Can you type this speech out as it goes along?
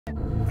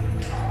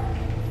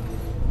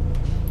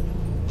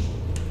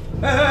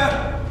哎，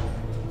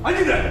安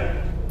静点！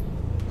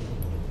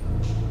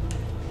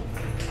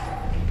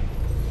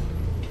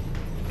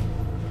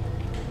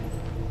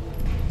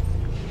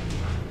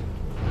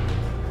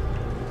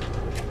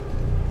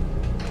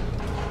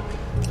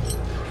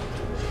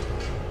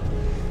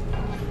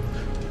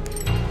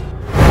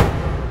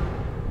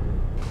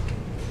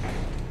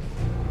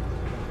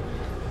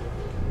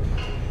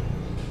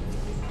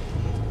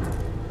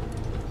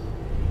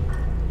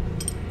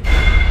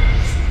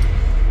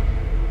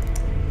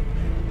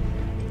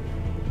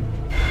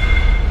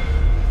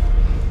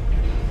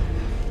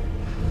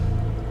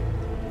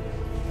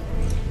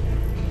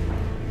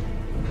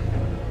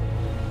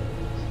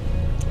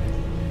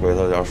喂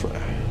他点水。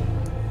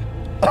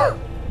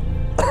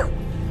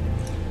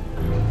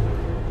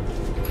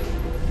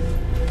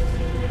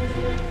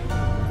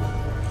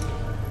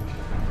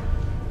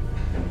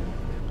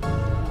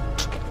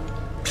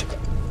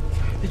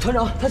团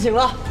长，他醒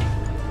了。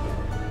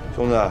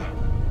兄弟，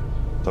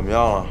怎么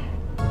样了？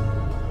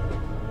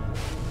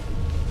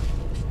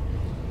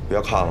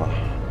别看了，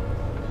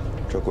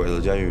这鬼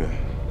子监狱。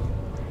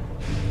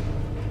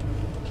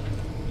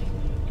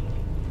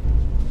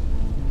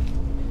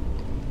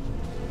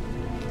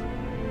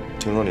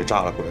 听说你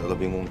炸了鬼子的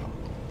兵工厂，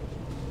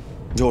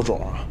你有种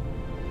啊！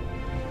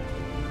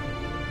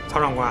曹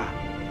长官，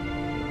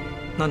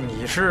那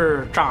你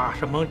是炸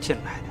什么进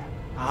来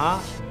的啊？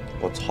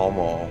我曹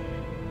某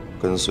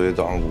跟随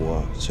党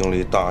国经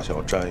历大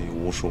小战役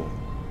无数，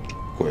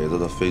鬼子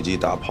的飞机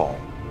大炮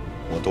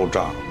我都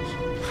炸了。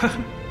哼，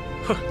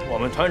我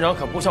们团长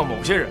可不像某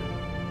些人，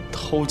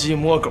偷鸡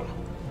摸狗，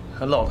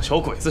还落到小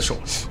鬼子手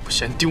里，不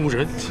嫌丢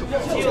人？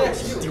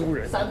丢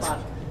人！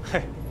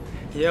嘿。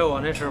 爷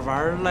我那是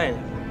玩累了，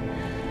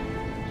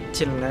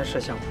进来是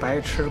想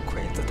白吃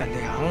鬼子的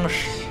粮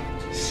食。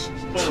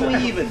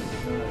吹吧你！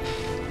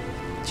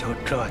就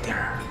这点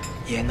儿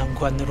也能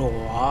关得住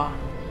我？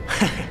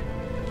嘿嘿，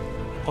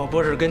我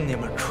不是跟你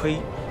们吹，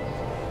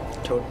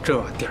就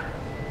这地儿，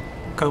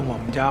跟我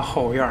们家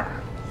后院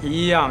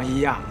一样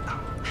一样的。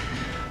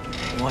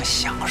我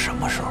想什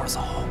么时候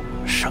走，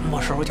什么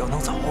时候就能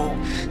走。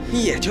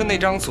你也就那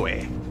张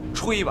嘴，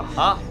吹吧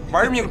啊，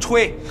玩命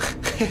吹。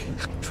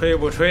吹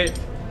不吹，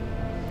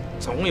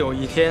总有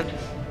一天，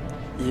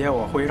爷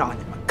我会让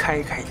你们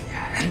开开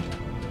眼。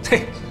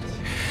嘿，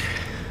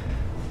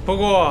不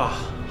过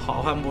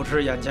好汉不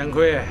吃眼前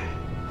亏，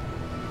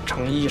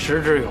逞一时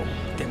之勇，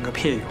顶个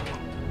屁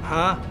用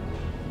啊！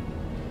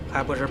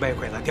还不是被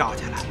鬼子吊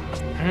起来了？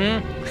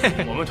嗯，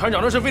我们团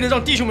长这是为了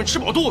让弟兄们吃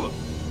饱肚子，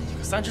你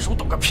个三只手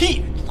懂个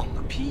屁！懂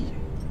个屁！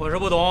我是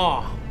不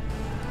懂，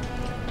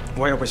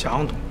我也不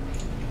想懂，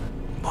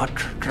我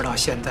只知道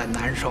现在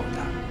难受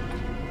的。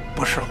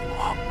 不是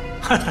我，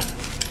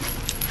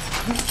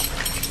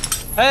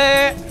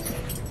哎，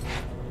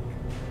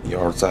你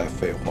要是再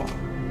废话，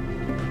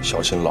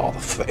小心老子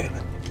废了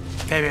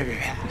你！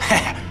别，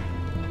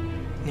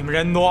你们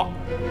人多，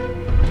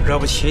惹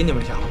不起你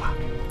们行了吧？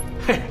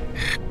嘿。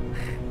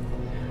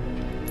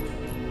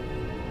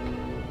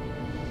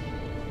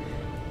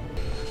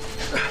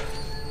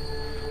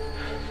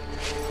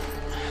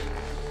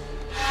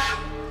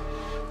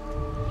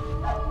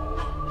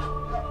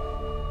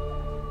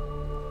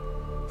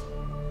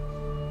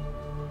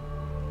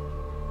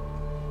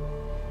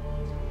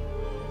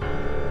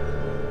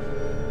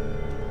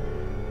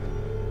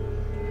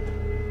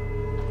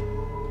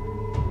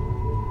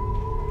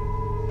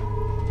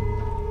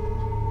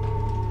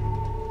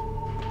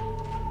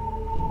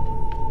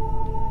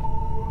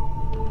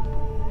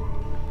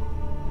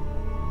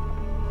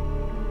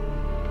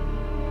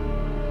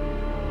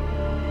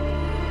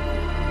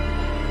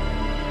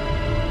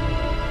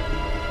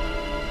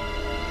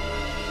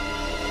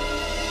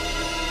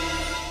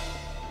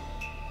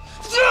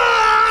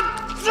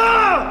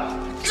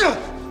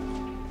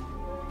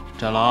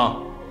战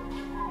狼，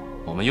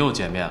我们又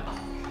见面了。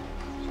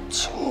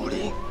秦武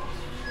林，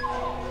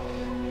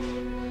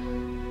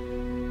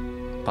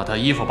把他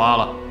衣服扒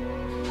了。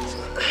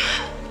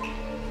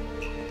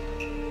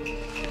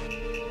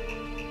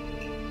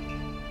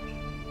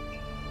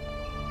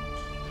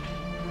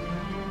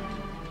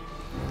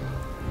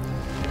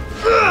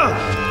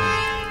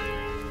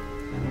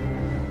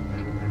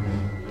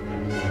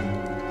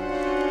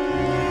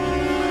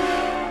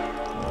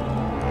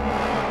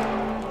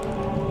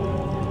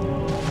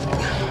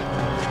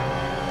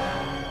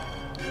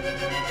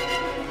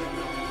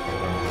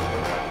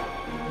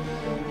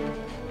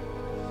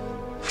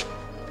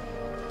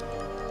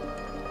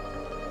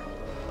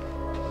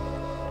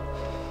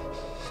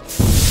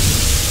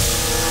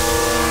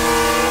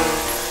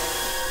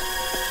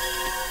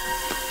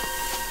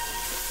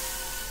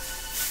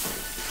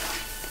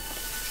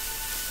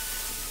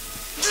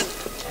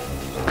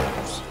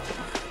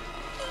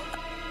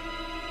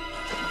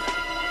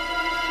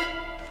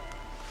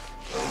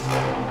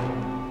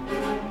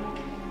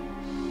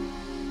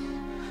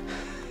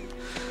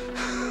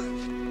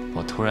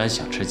我突然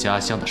想吃家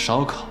乡的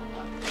烧烤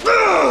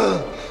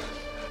了。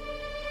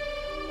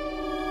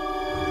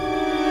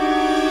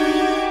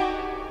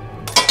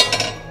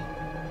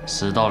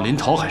死到临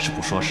头还是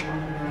不说什么？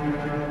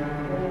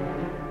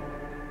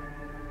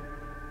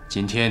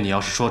今天你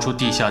要是说出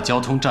地下交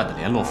通站的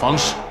联络方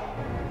式，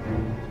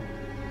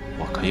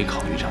我可以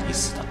考虑让你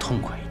死得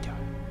痛快一点。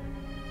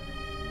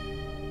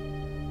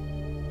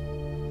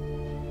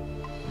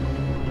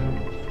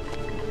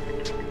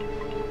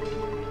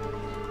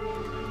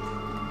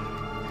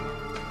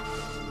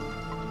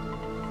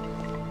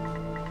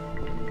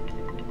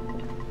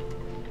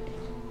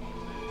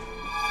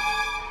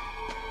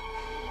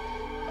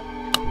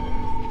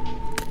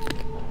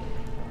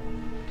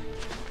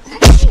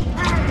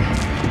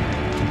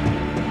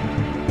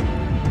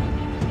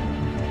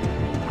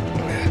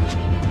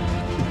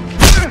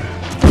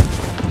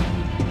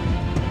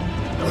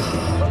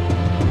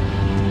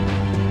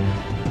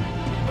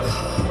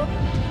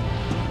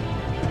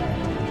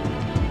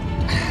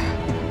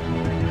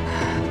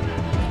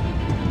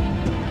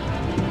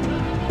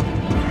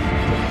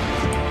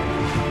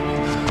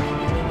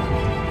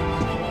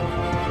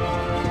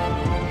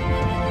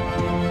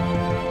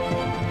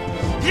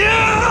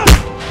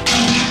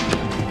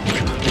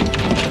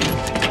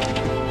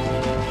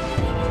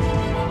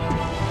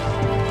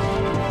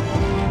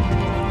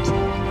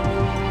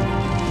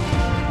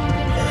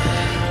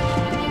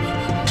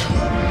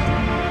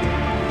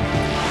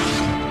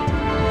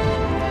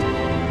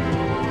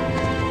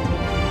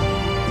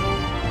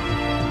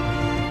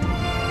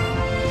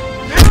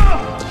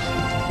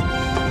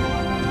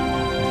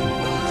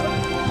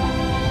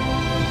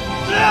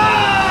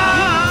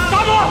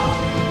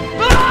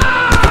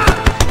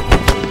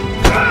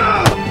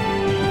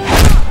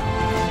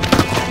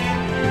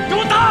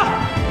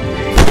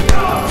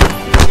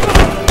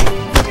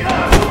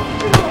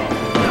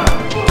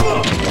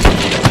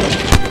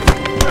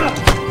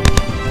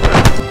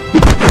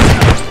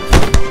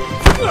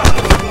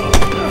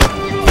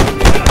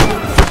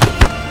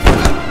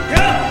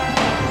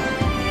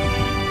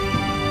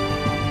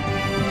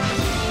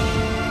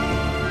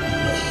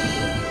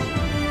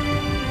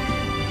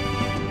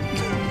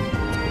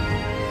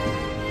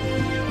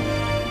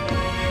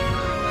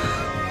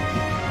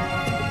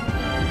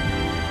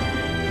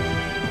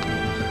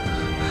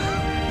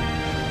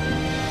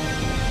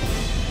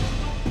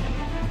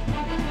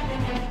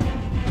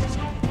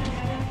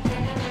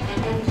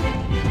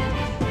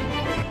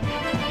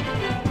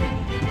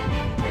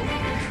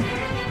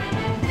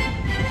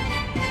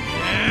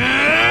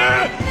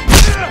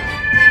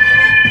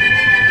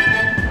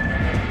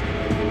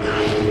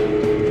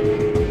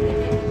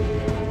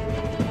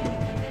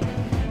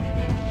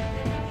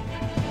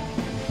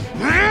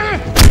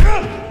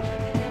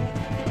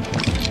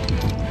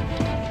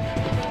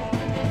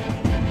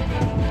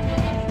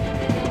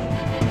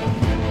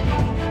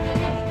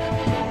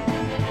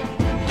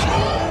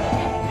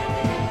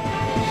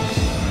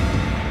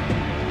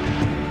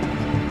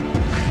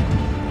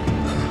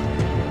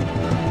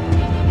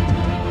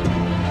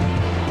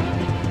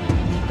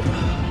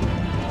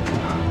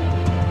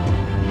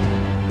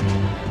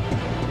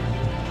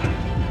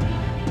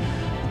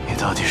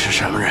 到底是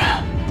什么人？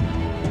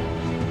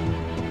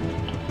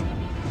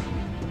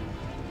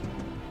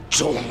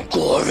中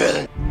国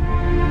人。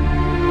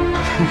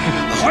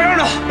好样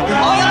的！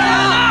好样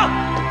的！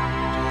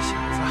这小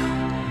子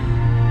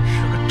是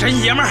个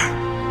真爷们儿。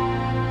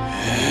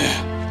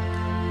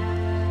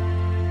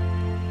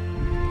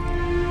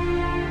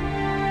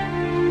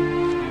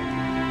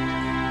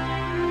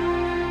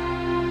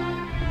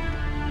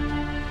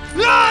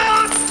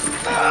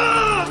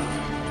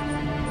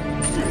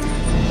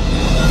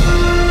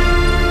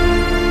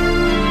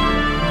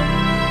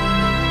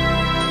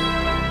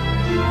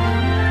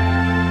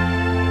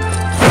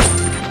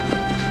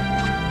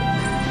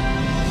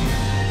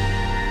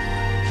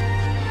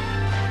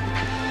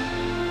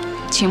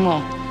青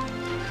木，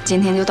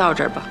今天就到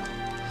这儿吧。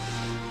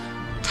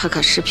他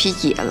可是匹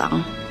野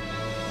狼，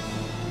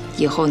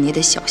以后你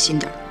得小心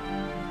点儿。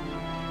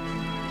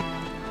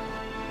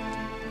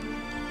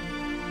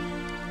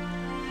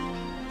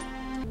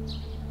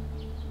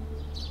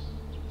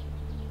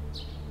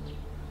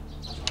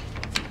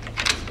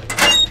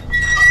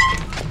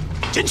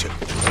进去。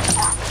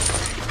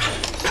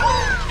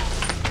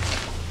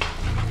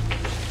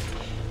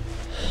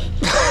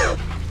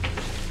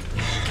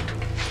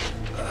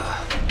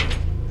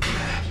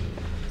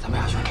怎么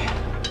样，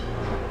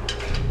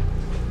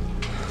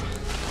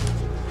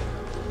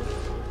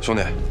兄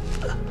弟？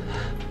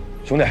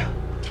兄弟，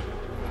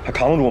还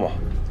扛得住吗？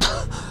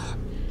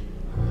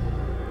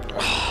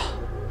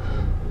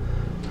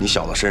你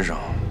小子身上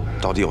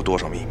到底有多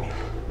少秘密？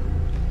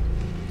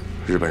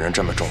日本人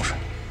这么重视你，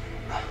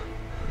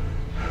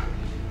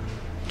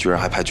居然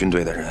还派军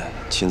队的人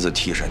亲自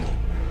替审你。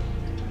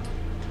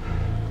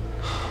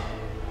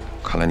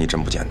看来你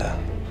真不简单。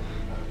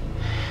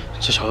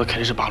这小子肯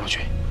定是八路军，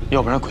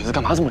要不然鬼子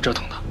干嘛这么折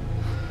腾他？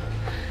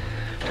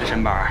这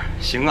身板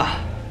行啊，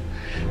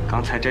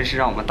刚才真是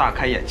让我们大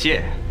开眼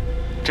界，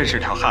真是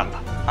条汉子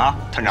啊，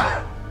团长。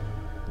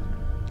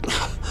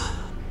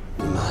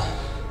你们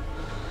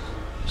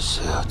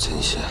谁有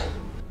针线？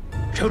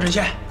谁有针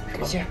线？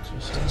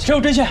谁有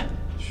针线？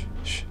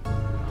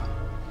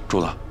柱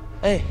子，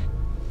哎，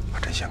把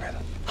针先给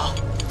他。好。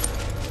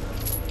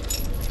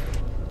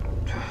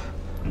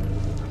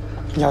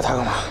你要他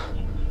干嘛？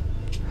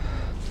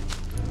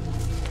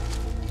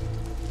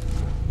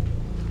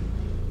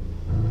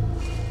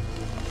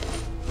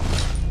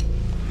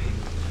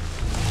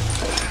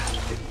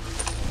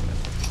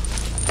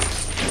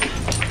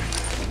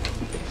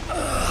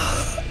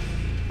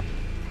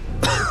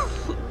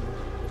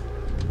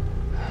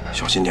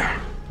小心点儿。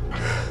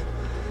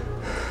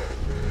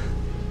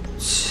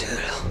谢了。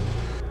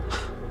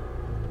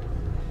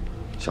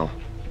行了，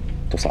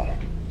都散了。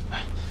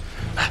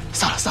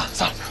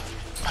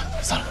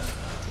散了。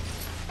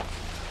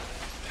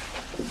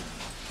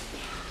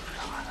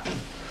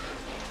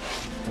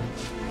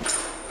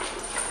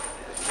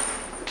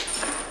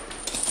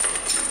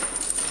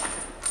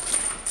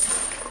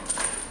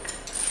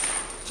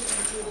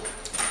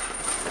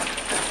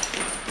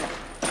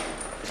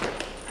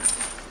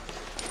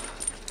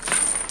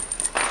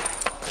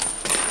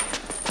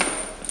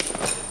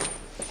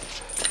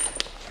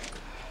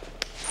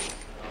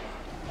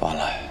完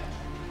了，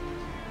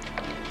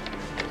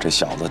这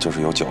小子就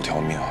是有9条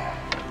命，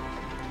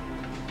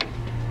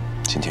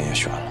今天也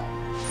悬了。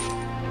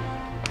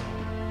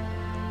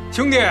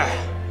兄弟，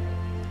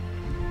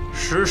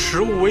识时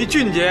务为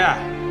俊杰。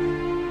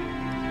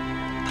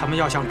他们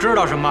要想知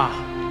道什么，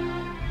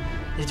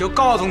你就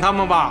告诉他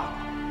们吧。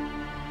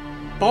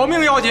保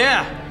命要紧。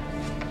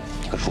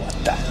你个软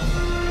蛋！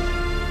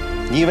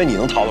你以为你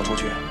能逃得出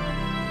去？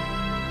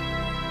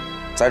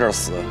在这儿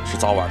死是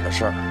早晚的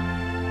事儿。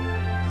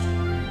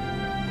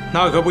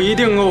那可不一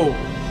定哦，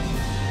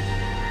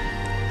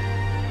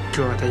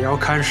这得要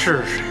看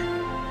是谁。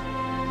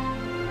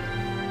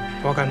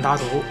我敢打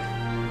赌，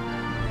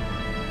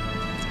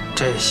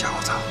这小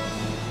子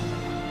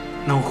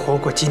能活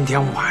过今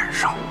天晚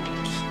上。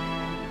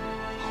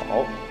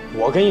好，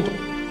我跟你赌，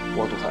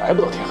我赌他挨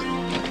不到天黑。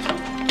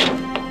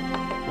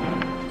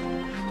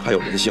还有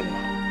人性吗？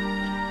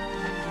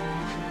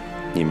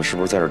你们是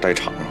不是在这儿待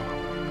长了？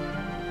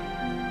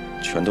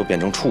全都变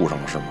成畜生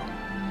了是吗？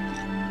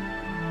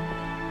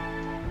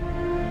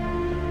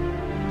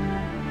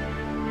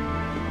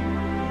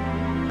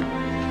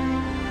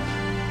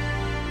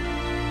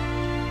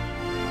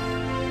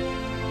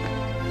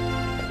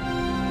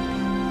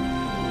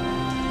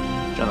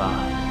郑朗，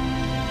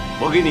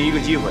我给你一个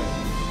机会，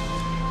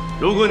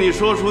如果你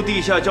说出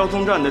地下交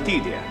通站的地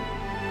点，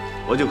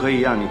我就可以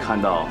让你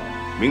看到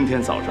明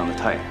天早上的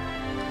太阳。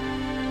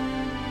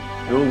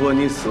如果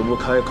你死不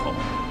开口，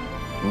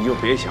你就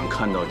别想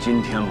看到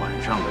今天晚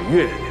上的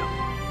月亮。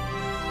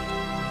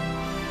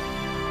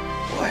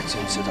我已经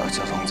知道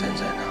交通站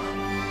在哪，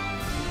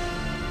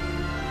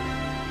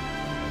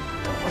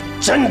但我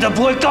真的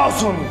不会告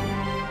诉你。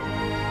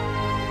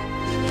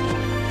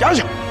压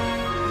下去！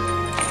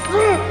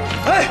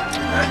哎！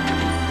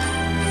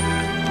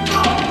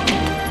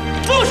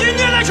不许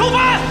虐待囚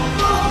犯！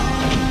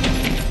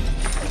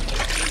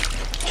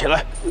起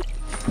来！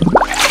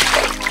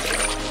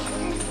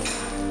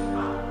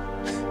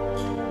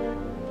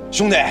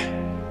兄弟，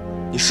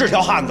你是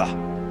条汉子，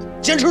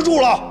坚持住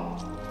了！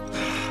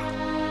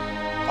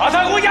把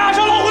他给我押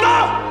上老虎凳！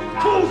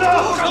畜生！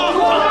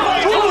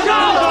畜生！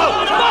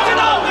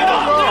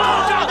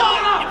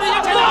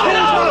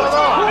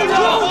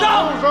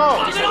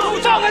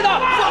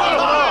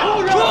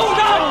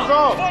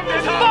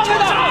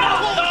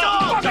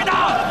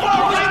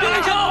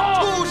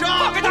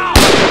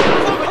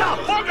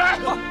放开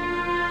他！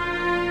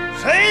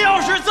谁要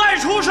是再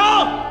出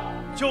声，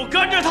就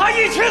跟着他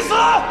一起死！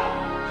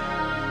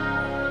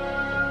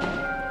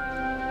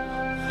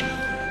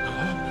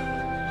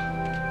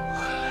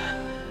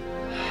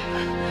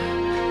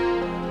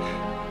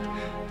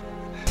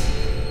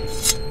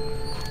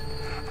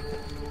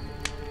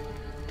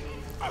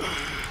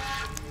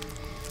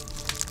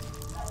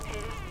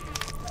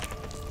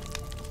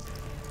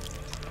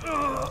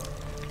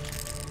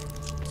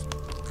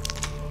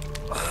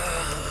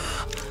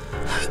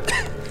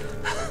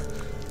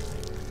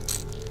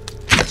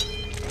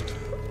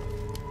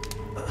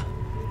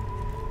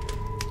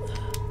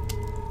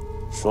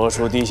说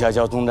出地下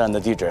交通站的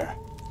地址。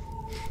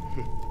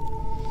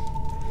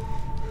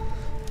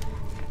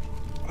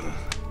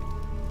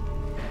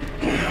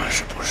你要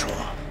是不说，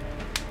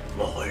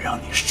我会让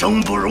你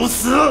生不如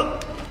死。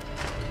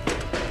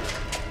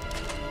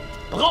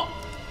报告，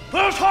不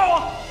要插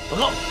我！报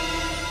告，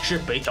是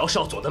北条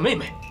少佐的妹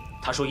妹，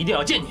她说一定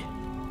要见你。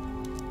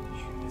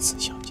月子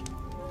小姐。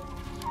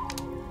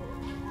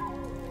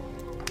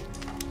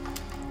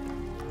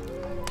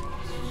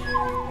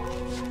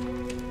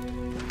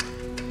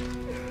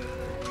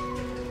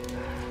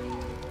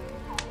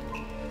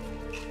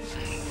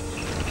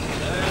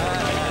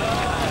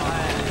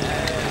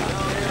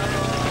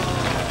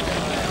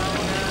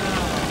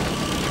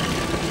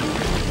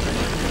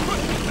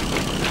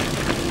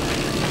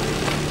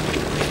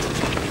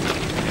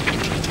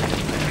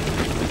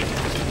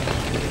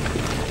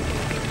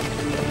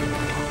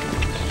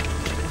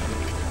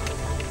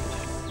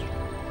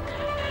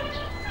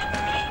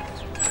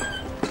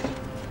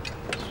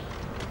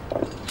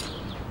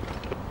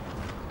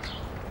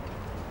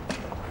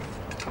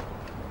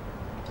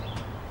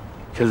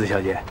折子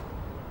小姐，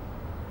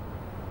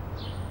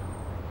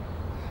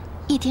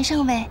野田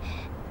上尉，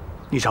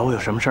你找我有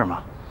什么事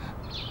吗？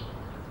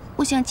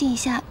我想见一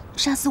下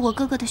杀死我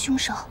哥哥的凶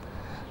手，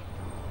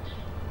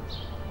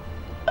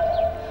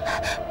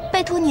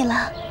拜托你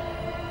了。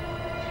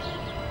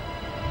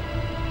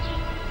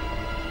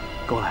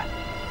跟我来。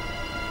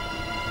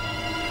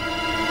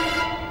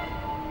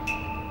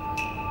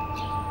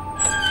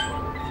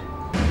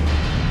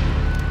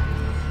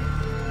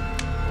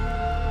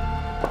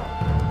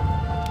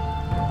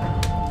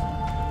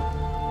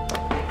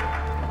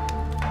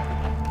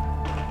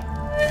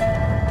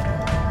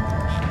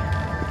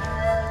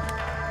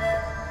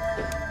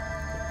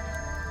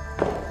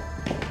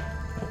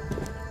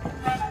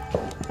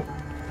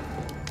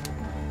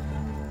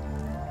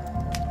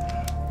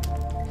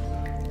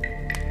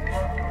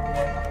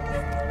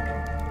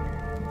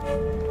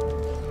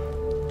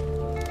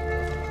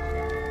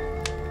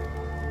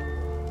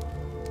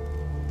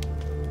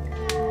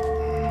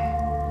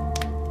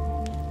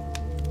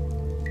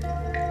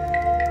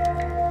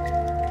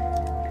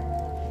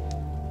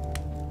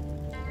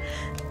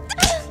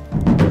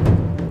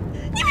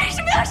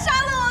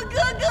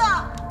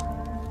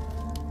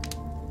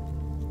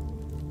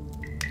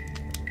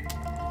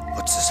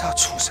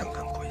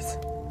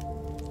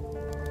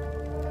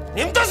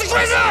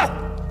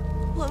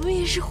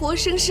活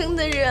生生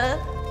的人，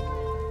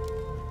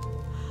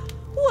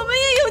我们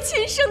也有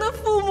亲生的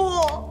父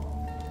母，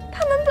他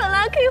们本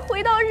来可以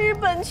回到日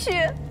本去，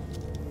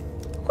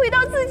回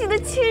到自己的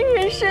亲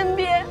人身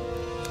边，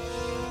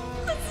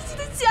和自己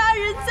的家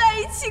人在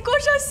一起，过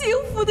上幸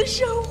福的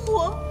生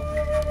活。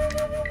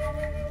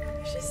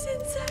可是现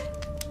在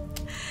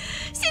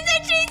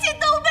这一切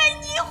都被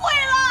你毁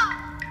了。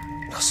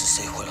那是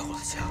谁毁了我的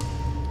家？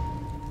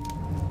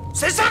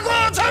谁杀过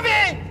我村民？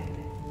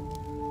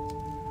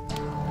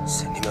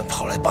是你们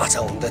跑来霸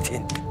占我们的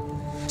天地，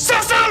烧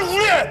杀掳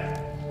掠！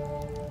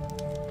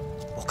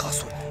我告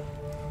诉你，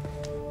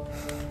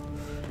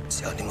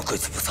只要你们鬼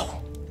子不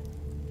走，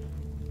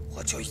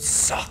我就一直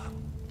杀，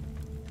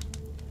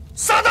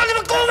杀到你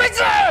们滚为止！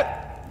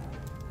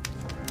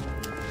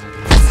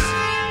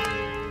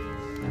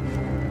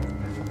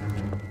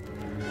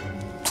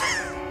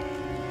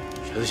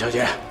雪子小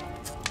姐，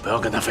不要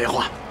跟他废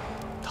话，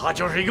他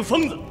就是一个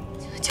疯子。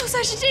就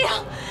算是这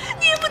样，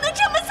你也不能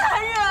这么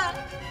残忍。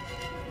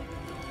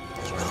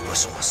哥哥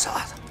是我杀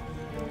的，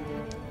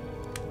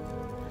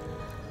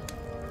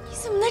你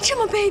怎么能这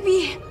么卑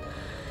鄙？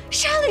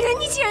杀了人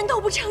你竟然都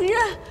不承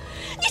认，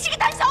你是个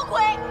胆小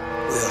鬼！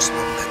我有什么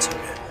不敢承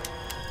认？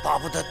巴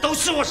不得都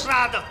是我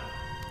杀的。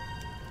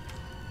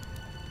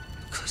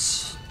可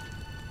惜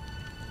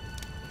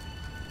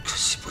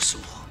不是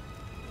我。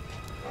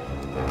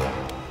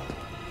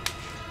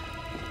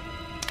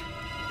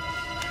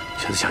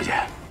雪子小姐，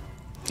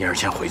你还是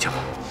先回去吧，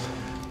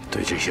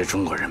对这些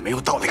中国人没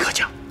有道理可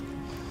讲。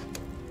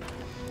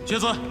学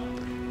子，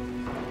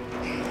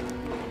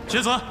学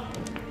子，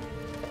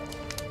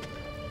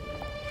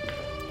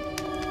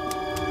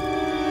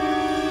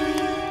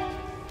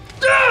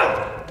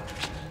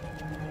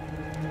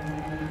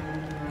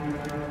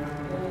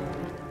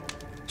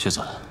学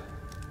子，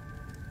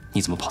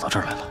你怎么跑到这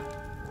儿来了？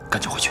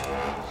赶紧回去！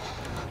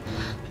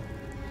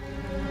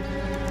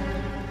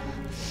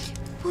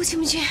不，秦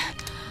木君，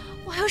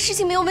我还有事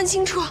情没有问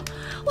清楚，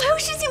我还有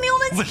事情没有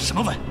问。问什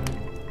么问？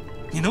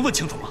你能问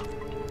清楚吗？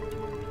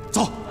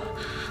走。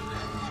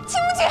秦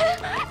木君，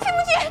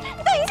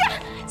你等一下，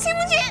秦木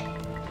君，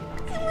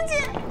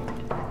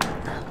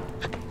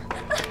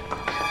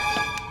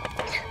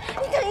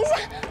你等一下。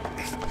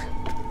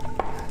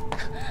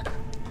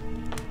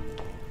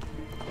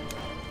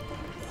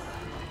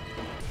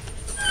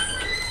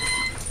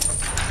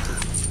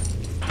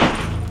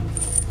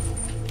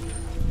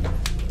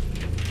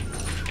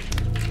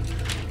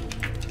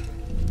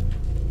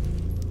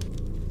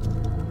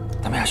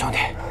怎么样，兄弟？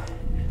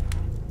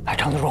还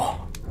撑得住？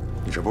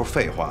你这不是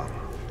废话吗？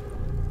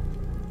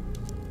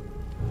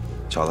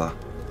小子，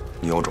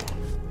你有种！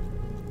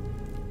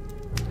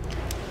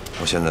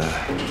我现在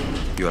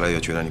越来越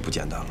觉得你不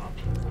简单了。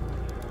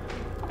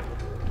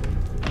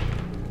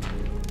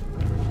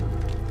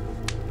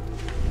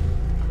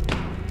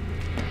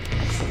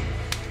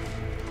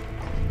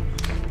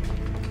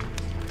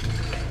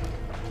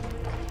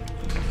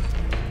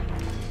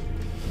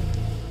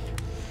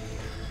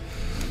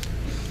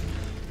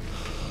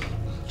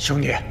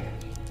兄弟，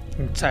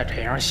你再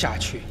这样下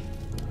去，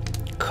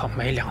可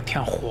没2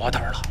天活头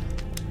了。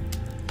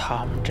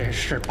他们这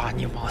是把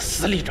你往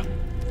死里整。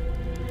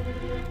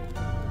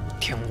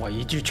听我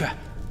一句劝，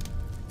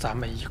咱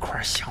们一块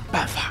儿想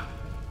办法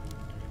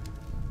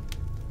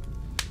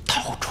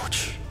逃出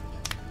去。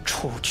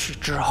出去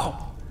之后，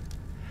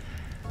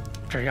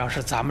只要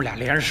是咱们俩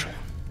联手，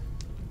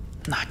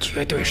那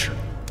绝对是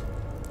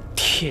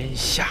天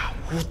下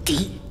无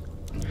敌。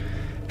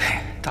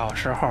到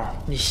时候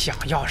你想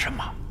要什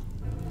么，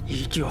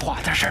一句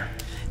话的事儿。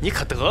你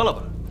可得了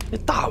吧！那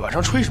大晚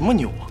上吹什么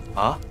牛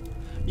啊？啊！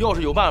要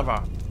是有办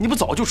法，你不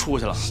早就出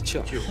去了？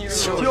就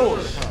是，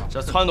这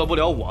撺掇不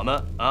了我们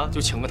啊，就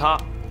请个他。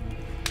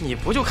你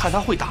不就看他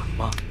会打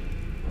吗？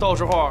到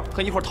时候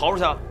跟一块逃出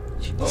去。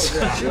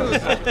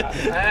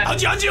安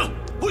静安静，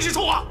不许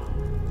说话。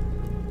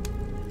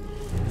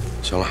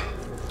行了，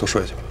都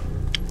睡去吧。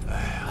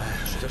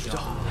睡觉睡觉。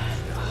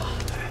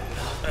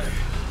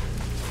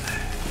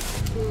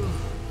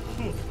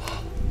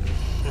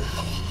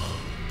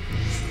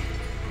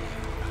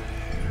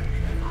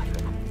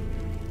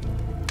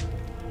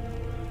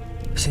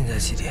现在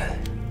几点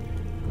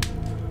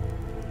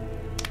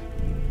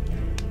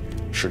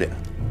？10点。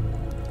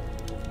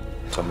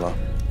怎么了？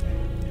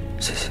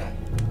谢谢。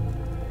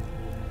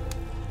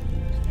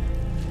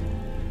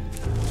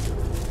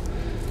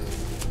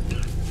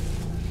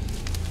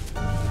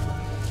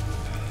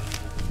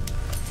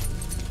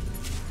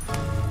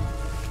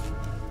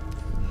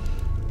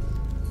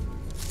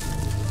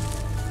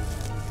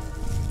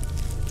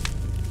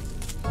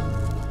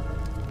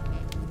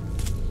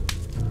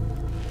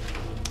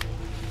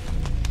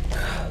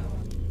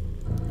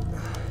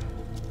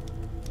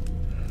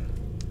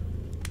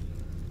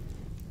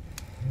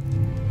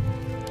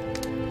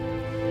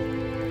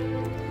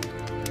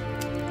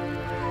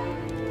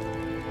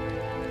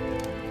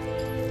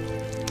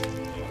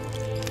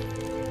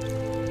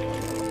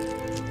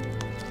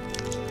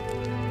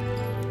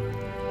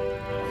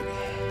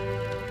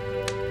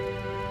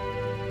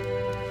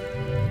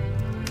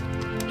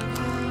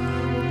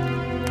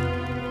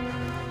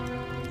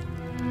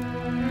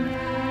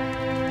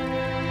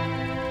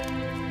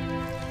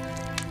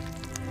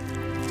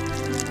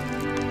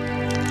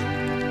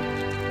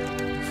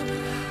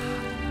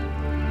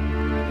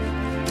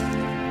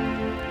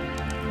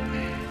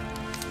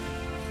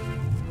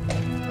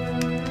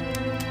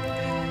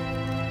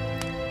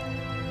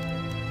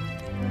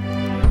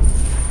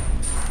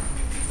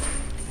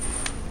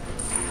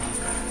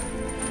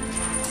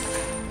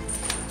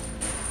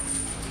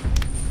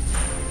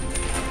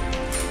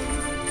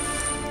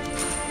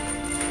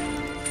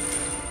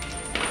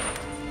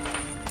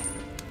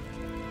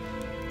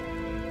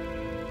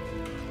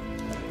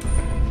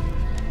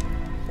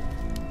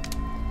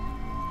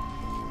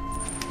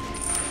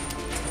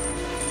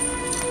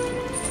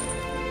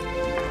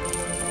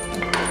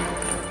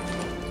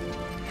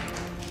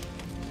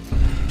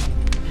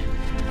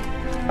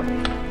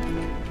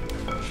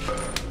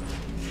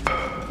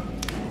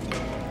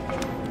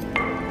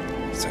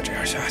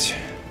下去，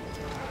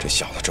这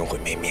小子真会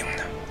没命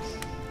呢！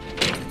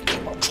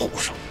老畜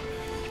生！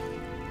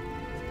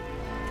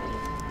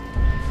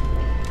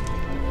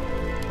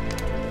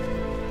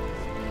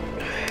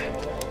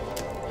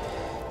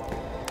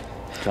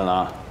战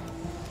狼，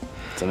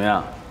怎么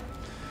样？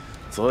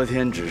昨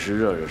天只是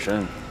热热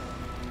身，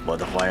我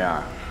的花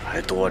样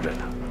还多着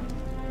呢。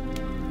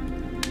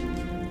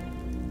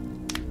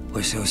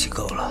我休息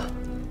够了，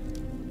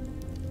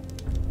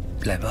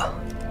来吧。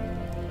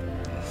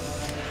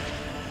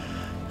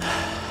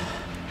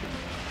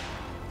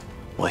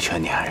 我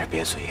劝你还是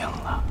别嘴硬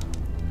了，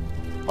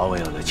把我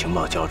有的情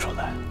报交出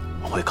来，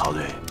我会考虑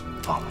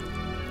放了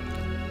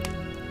你。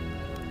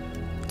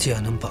只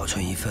要能保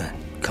存一份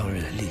抗日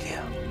的力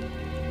量，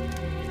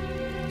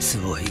是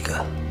我一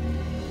个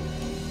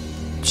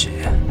职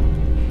业。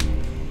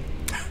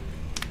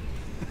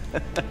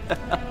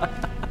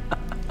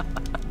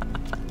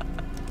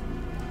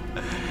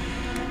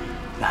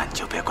那你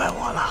就别怪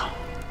我了。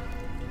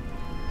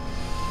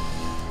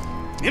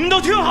你们都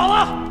听好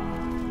了。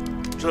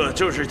 这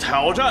就是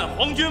挑战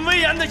皇军威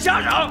严的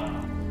下场！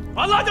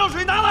把辣椒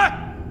水拿来！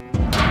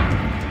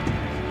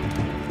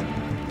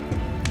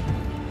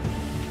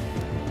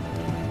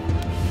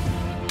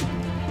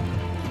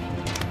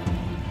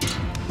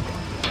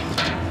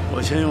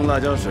我先用辣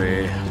椒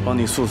水帮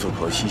你漱漱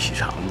口、洗洗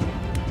肠子。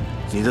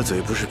你的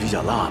嘴不是比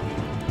较辣吗？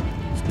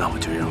那我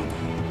就让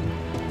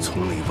你从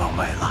里往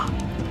外辣。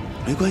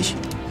没关系，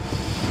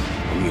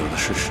我们有的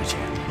是时间，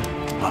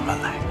慢慢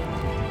来。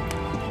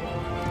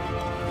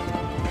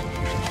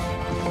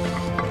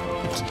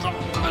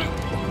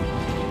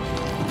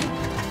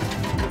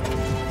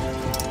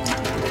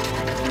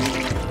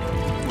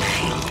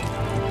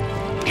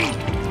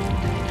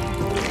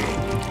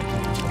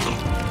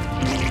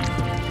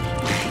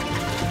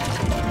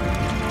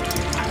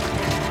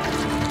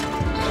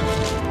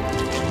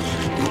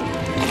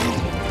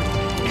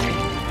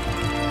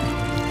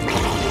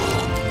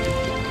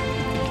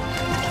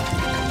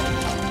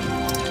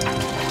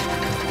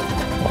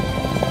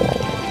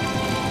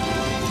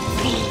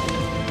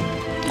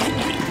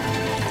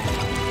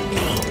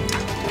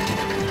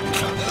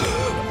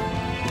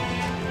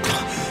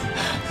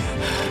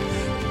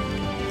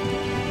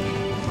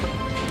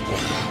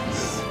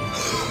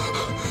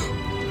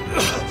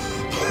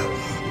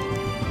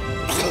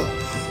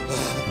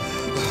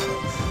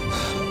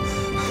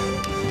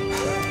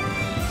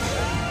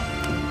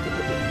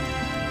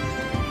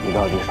 你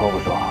到底说不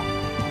说？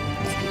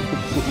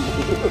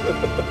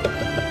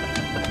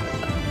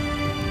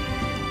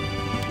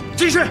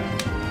继续。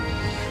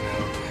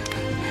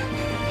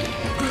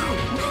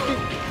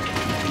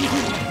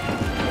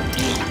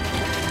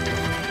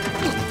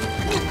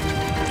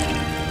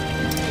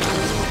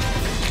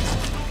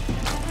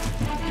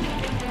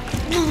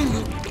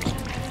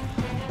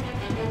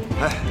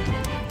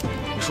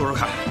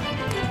看，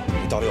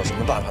你到底有什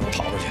么办法能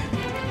逃出去？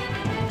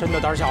真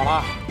的胆小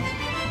了，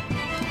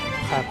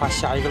害怕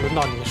下一个轮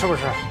到你是不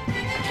是？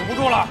挺不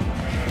住了！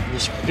你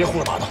小子别胡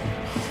说八道，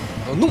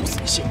我要弄死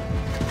你信！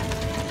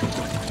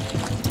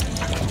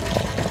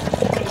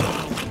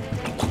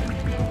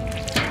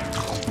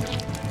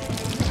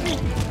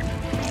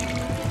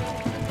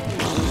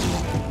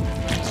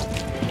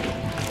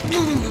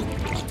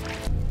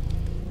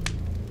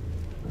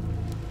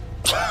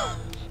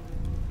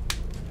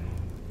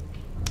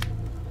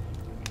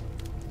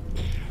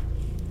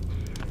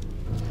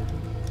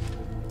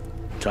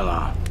 战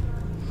狼，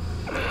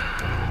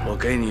我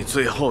给你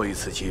最后一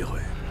次机会，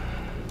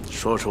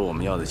说出我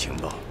们要的情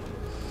报，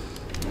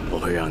我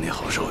会让你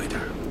好受一点。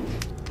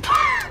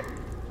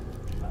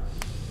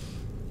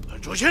把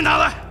主权拿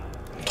来！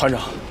团长，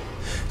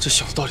这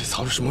小子到底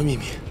藏着什么秘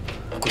密？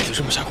鬼子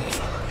这么下功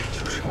夫，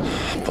就是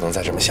不能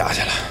再这么下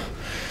去了。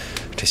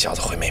这小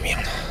子会没命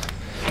的，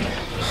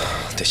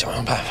得想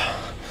想办法。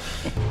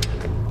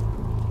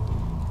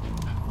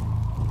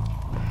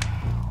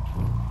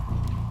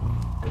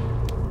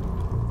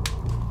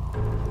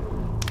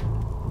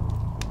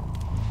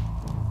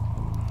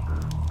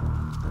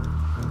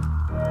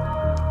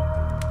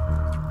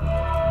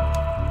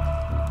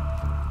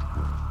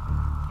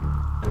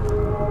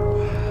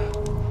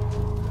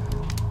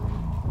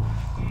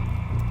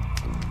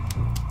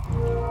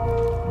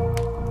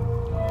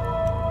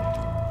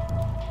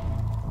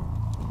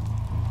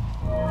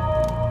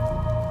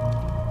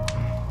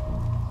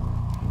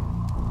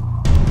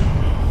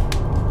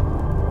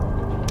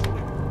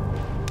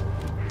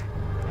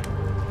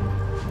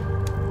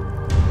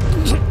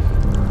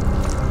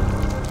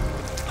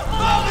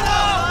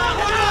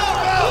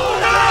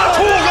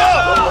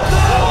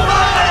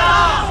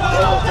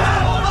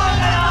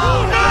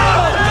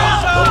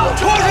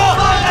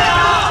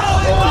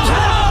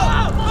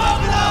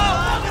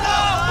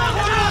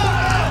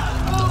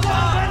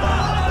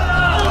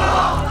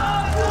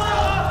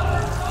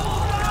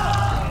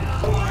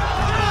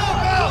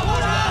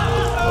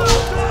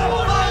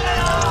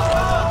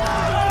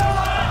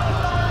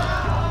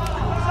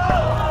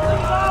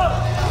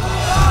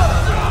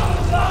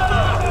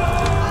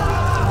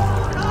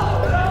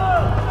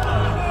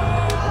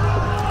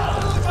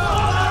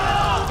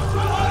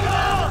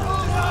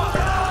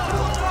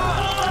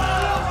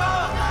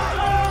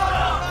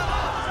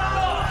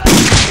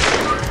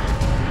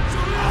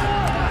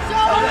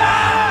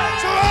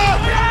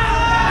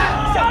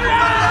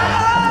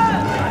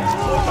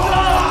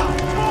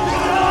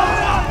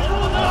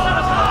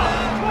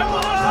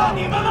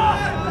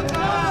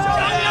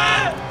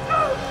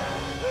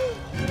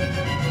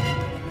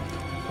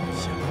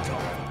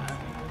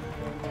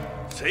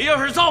 谁要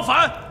是造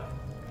反，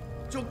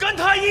就跟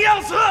他一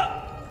样死。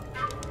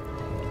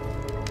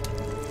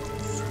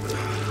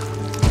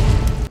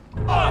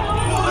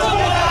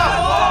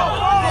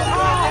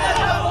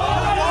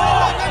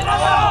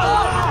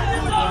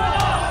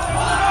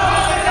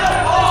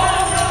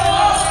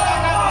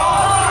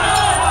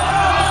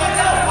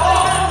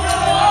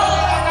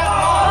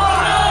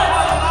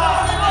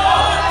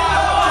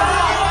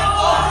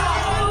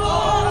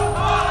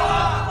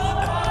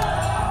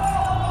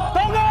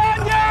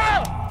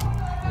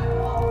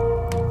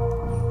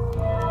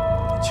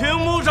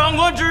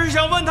只是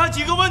想问他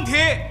几个问题。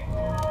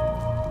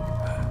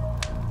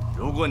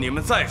如果你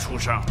们再出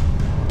声，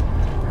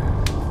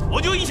我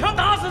就一枪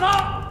打死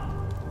他。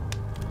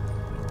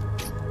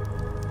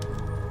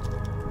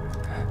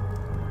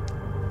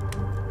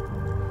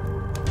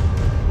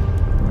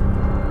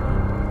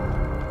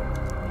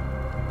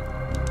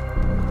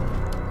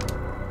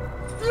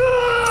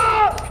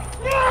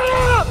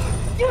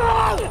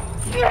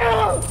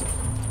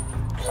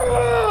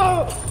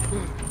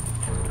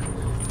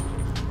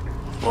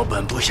我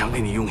本不想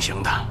给你用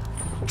刑的，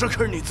这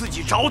可是你自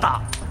己找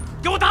打，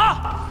给我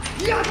打！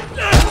不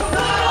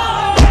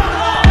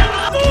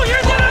许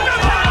进来干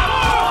嘛？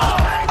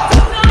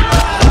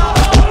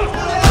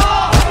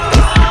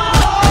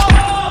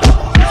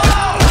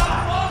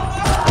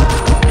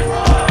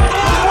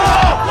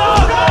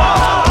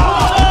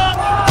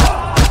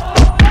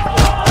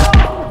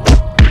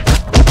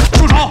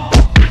住手！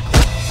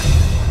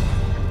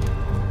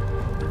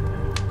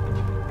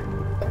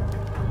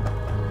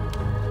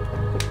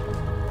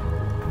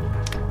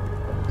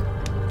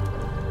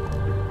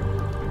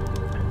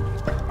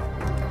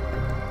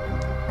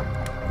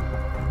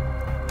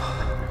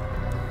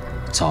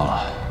糟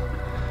了，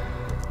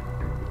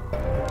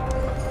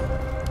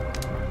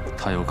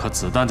他有颗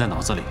子弹在脑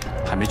子里，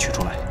还没取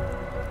出来，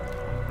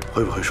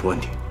会不会是问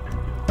题？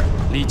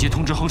立即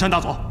通知衡山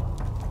大佐。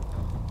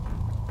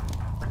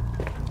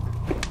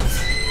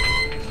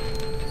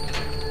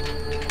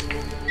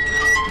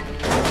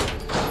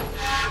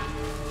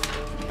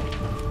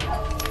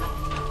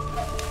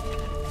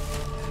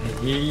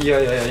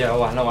哎呀，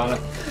完了，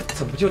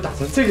怎么就打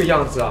成这个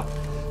样子啊？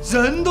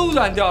人都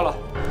软掉了。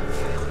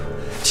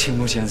青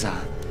木先生，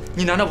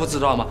你难道不知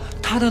道吗？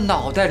他的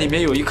脑袋里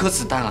面有一颗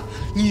子弹啊！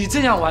你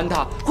这样玩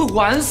他，会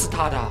玩死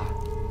他的。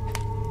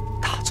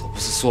大佐不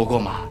是说过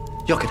吗？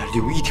要给他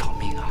留一条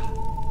命啊！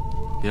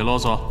别啰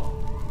嗦，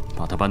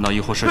把他搬到医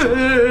护室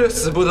去。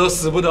死不得，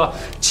死不得，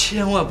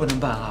千万不能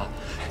搬啊！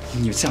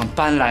你这样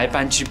搬来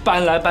搬去，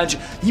搬来搬去，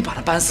你把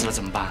他搬死了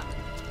怎么办？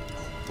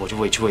我就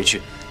委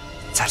屈，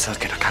在这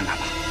给他看看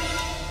吧。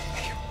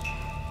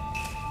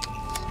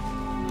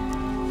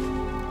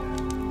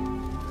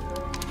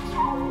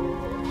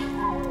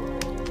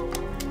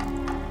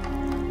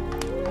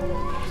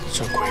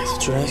这鬼子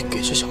居然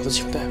给这小子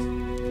请大夫。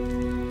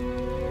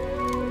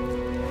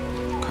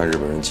看日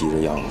本人急着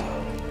样子，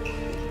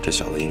这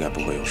小子应该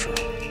不会有事。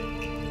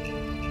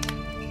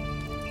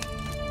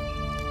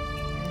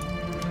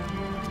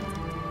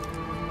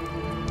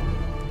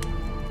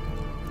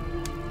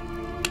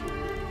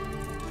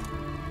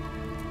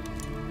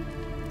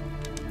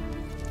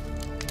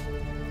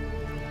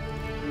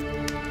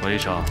魏医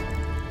生，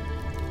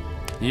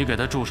你给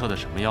他注射的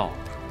什么药？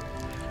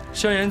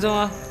消炎针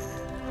啊！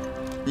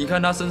你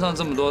看他身上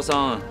这么多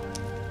伤，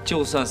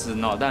就算是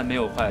脑袋没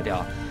有坏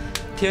掉，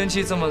天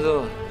气这么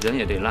热，人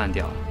也得烂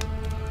掉。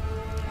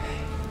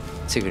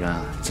这个人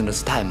啊，真的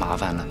是太麻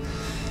烦了，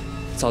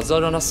早知道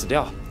让他死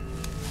掉。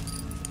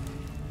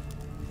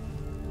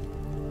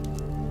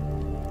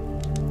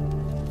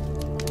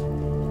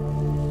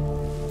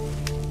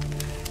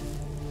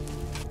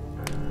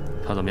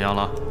他怎么样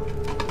了？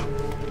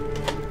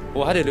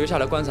我还得留下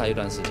来观察一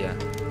段时间，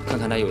看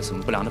看他有什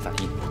么不良的反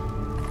应。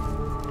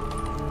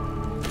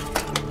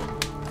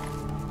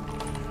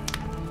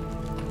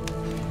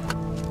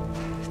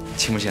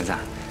青木先生，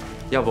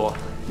要不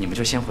你们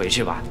就先回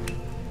去吧。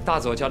大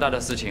佐交代的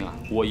事情啊，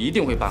我一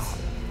定会办好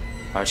的。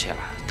而且啊，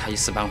他一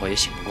时半会也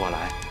醒不过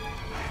来。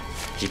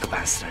一个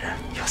半死的人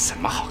有什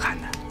么好看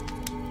的？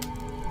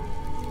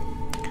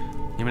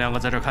你们两个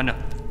在这儿看着，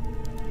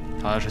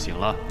他要是醒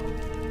了，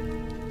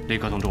立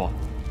刻通知我。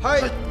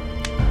嗨。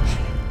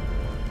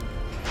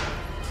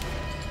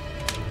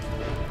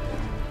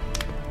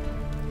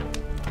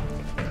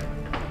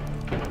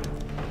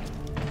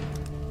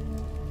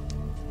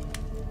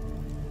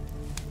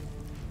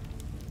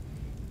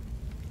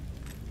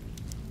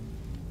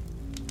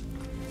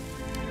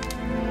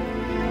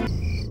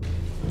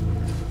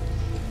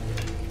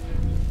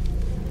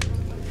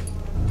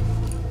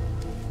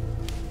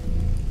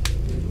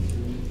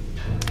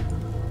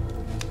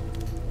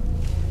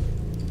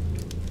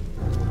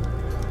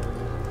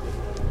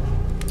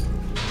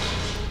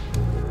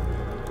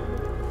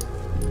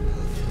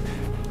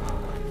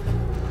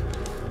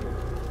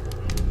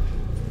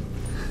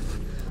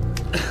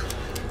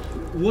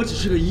我只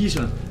是个医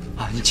生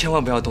啊，你千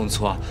万不要动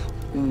粗啊！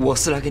我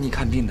是来给你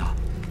看病的，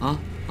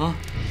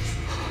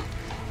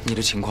你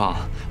的情况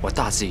我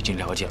大致已经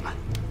了解了，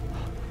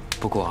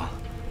不过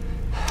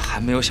还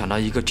没有想到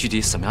一个具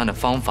体什么样的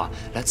方法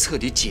来彻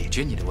底解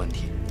决你的问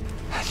题。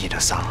你的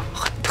伤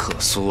很特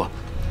殊啊，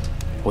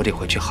我得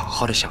回去好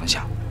好的想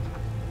想，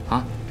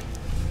啊。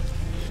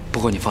不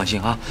过你放心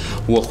啊，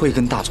我会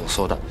跟大佐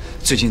说的，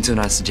最近这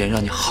段时间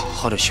让你好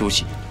好的休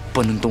息，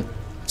不能动，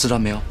知道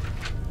没有？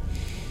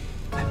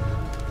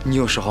你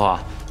有时候啊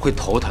会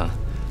头疼，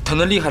疼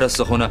得厉害的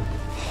时候呢，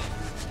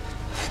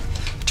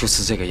就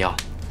吃这个药。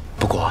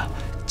不过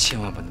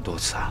千万不能多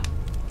吃啊！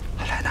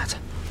来，拿着。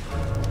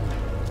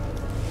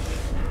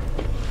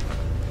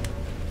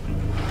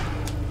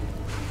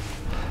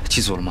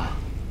记住了吗？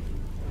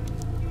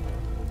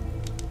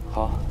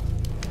好，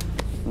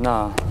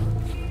那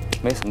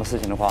没什么事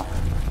情的话，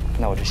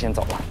那我就先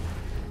走了。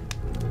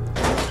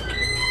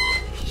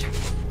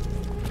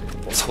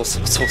臭死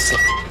了，臭死了！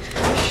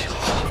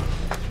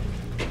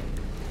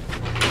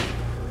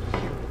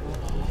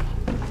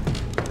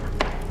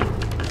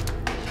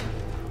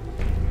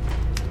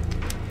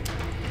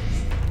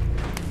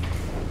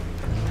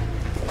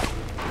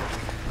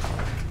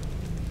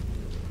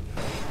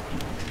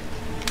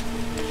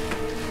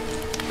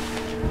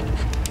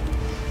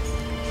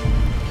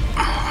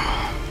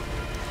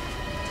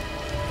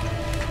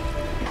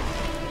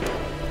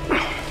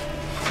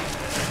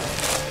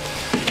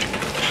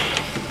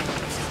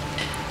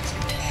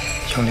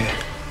兄弟，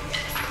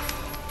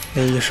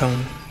那医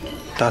生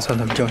打算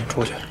怎么叫你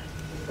出去？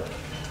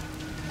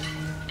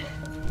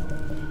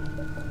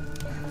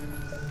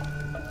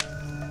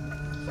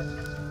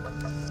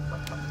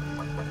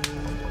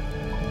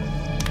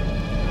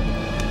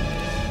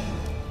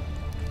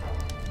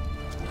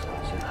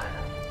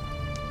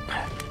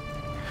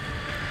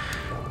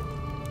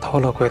偷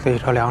了鬼子一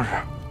车粮食。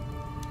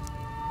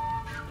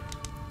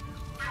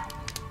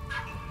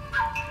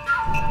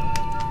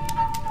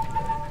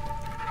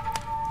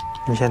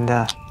你现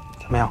在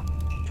怎么样？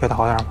觉得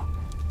好点吗？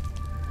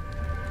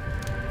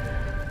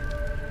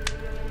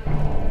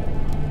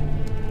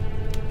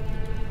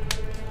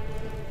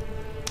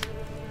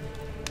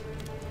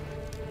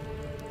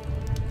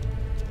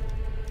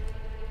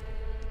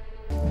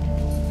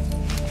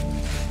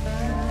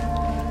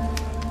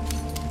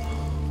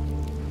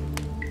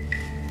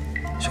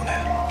兄弟，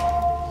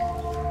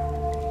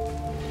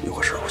有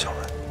个事我想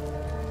问。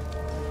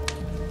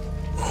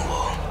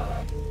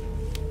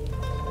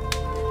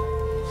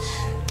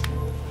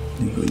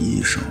那个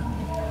医生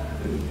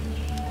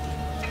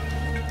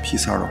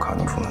，P3都看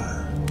得出来，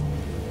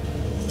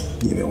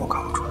你以为我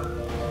看不出来？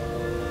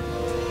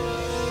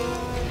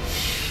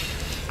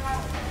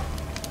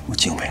我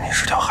敬佩你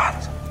是条汉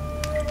子。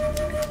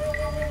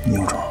你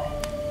有种，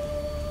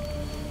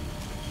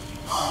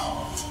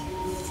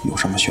有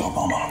什么需要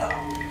帮忙的，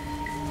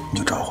你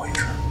就找我一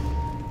声。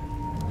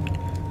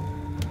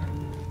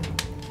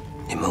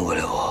你们为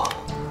了我，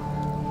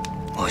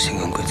冒险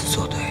跟鬼子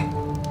作对，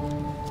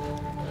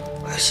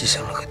还牺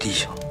牲了个弟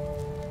兄。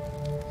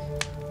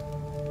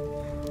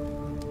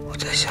我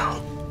在想，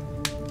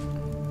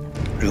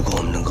如果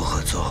我们能够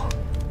合作，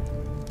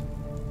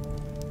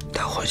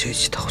大伙儿就一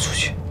起逃出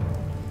去。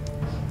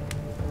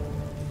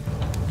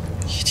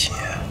一起？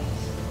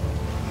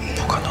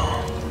不可能，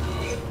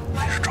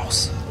那是找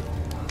死。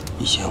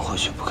以前或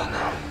许不可能，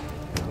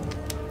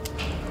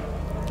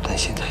但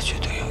现在绝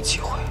对有机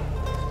会。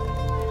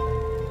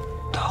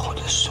大伙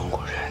都是中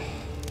国人，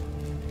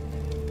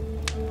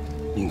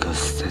宁可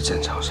死在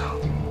战场上，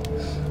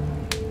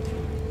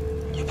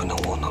也不能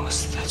窝囊的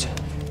死在这。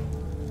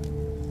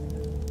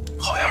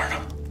好样的！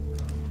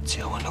只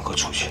要我能够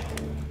出去，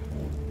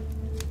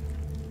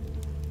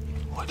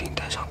我一定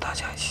带上大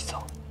家一起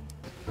走。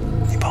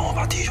你帮我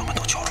把弟兄们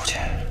都救出去，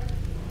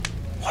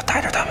我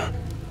带着他们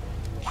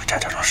回战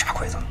场上杀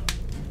鬼子。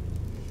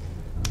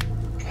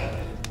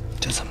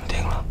这怎么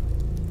定了？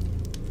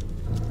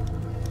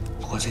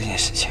不过这件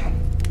事情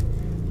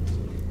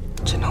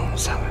只能我们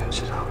3个人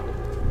知道。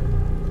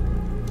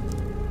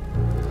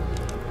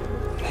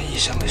那医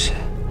生的事，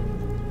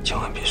千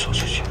万别说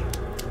出去。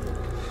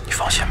你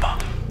放心吧，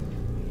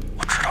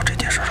我知道这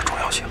件事的重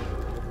要性，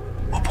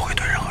我不会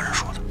对任何人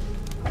说的。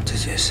这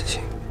件事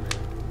情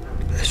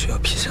还需要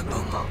皮山帮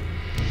忙，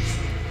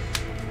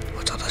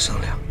我找他商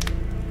量。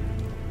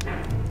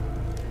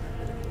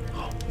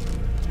好。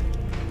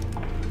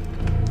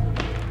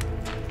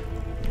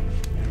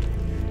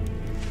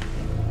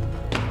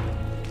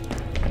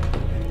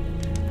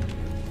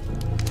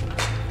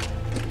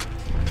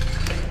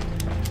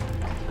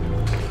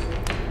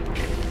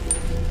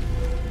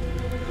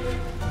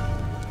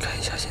看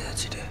一下现在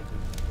几点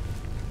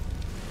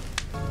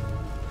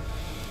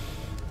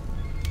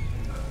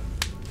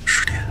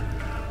？10点。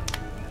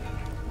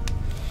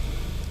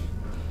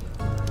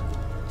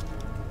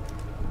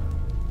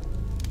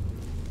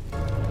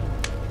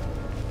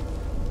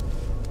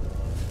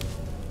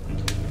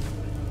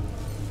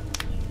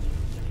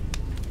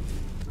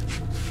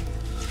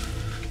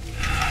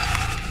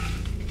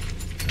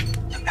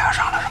你们俩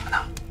商量什么呢？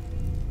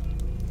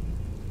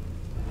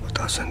我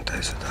打算带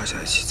着大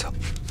家一起走。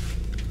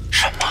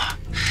什么？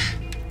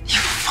你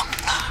疯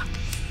了？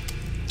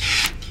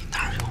你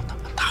哪有那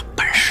么大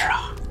本事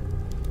啊？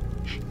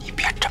你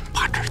别真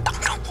把这儿当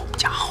成我们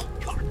家后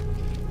院，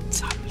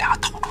咱们俩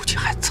逃出去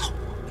还凑合，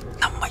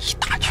那么一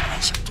大群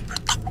人想从这儿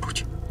逃出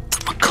去，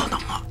怎么可能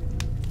啊？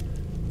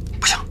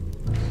不行，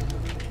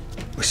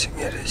不行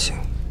也得行，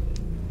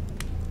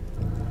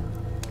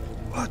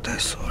我要带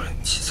所有人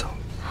一起走。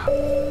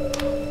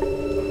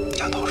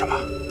要偷什么？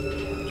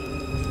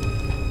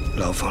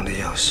牢房的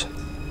钥匙。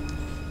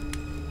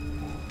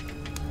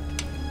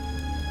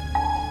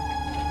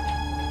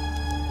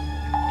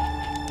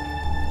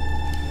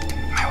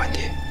没问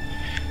题，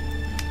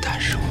但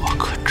是我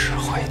可只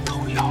会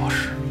偷钥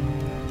匙，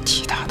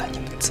其他的你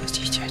们自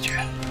己解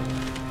决。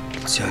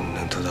只要你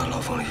能偷到牢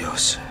房的钥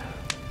匙，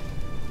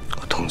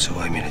我通知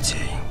外面的接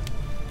应，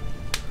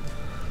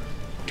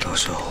到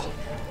时候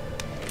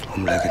我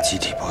们来个集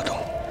体暴动。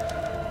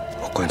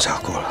我观察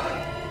过了，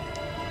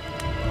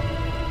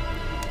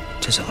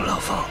这整个牢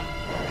房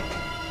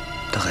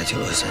大概就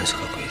20-30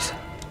个鬼子，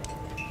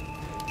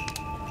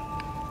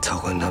曹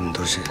官他们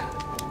都是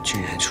军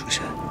人出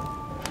身，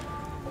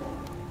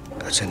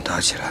要真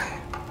打起来，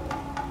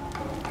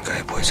应该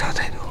也不会差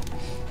太多。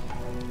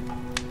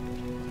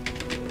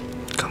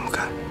敢不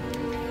敢？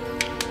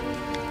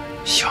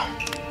行，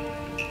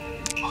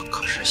我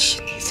可是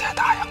心里才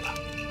答应的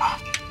啊。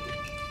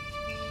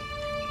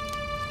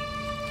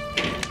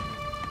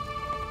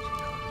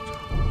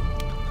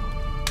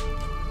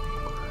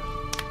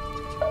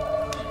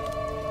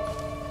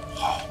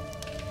好，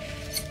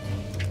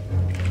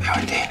没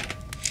问题，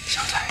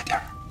小菜一碟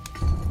儿。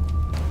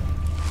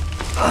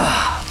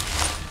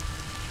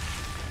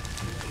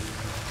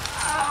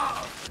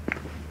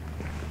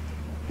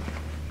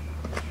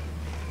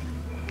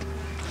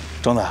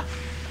庄子，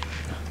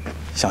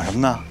想什么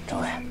呢？政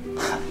委，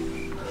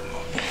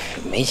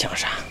没想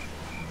啥。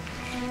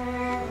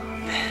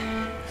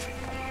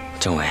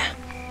政委，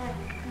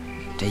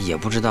这也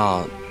不知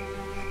道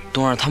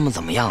冬儿他们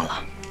怎么样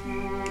了。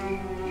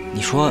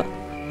你说，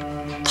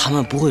他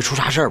们不会出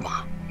啥事儿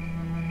吧？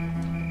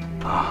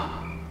啊，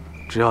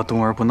只要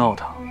冬儿不闹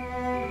腾，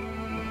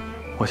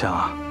我想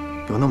啊，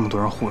有那么多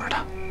人护着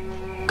他，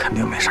肯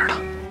定没事的。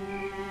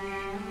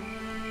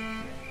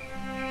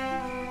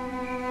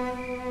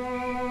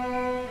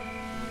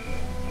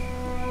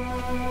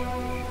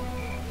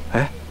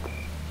哎，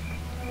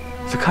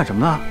在看什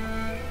么呢？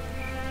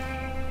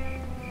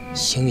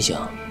星星。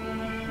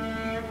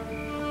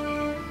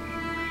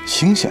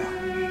星星。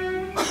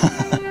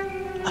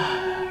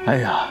哎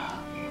呀，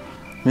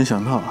没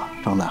想到啊，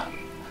张楠，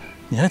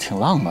你还挺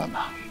浪漫的。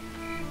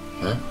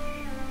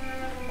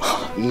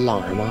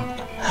浪什么？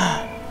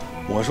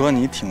我说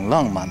你挺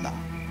浪漫的，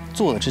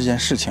做的这件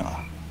事情啊，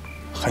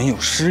很有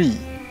诗意。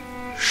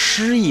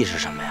诗意是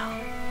什么呀？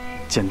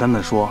简单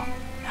的说，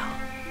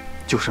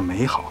就是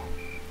美好。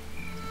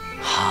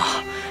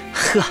好，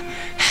呵，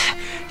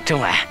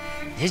政委，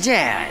你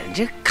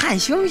这看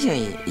星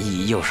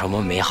星有什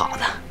么美好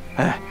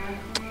的？哎，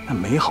那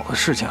美好的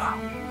事情啊，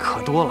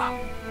可多了。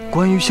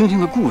关于星星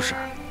的故事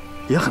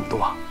也很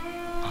多。啊，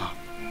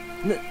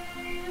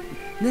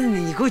那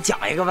你给我讲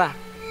一个呗。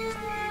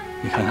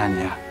你看看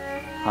你，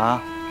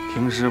啊，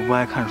平时不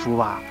爱看书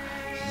吧？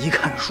一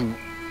看书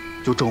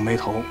就皱眉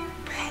头。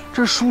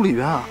这书里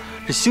边啊，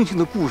这星星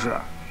的故事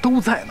都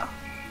在呢。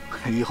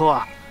以后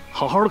啊，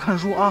好好的看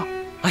书啊。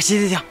啊，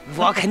行，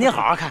我肯定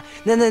好好看。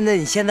那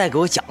你现在给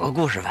我讲个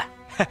故事呗。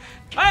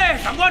哎，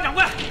长官，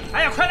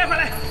哎呀，快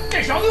来，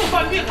这小子又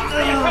犯病了！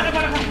哎呀，快来！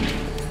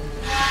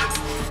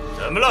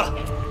怎么了？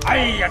哎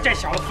呀，这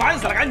小子烦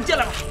死了，赶紧进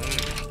来吧。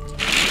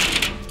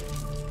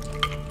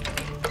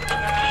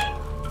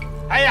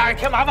哎呀，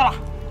添麻烦了。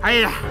哎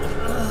呀，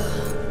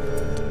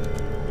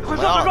快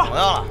说！怎么样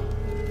了？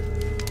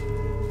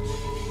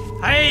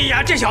哎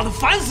呀，这小子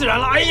烦死人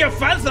了！哎呀，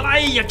烦死了！哎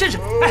呀，真是！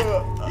哎，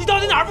你到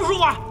底哪儿不舒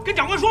服啊？跟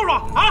长官说说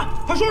啊！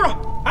快说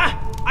说！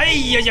哎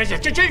呀，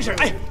这真是！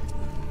哎，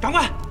长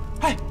官，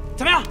哎，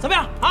怎么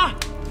样啊？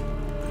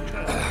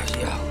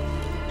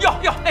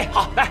要！哎，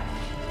好，来，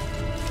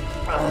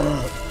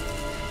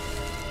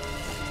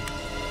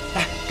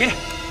来，给你。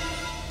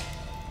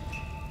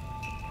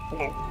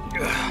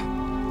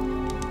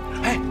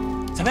哎，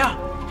怎么样？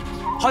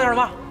好点了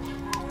吗？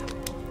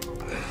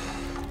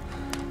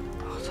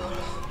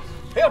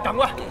哎呦，长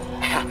官，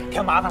哎呀，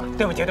添麻烦了，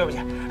对不起。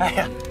哎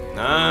呀，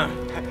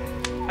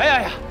哎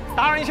呀，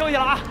打扰您休息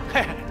了啊！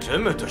嘿，这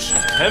么多事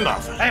太麻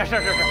烦了。哎呀，是。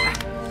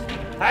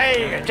哎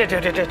呀，这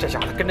小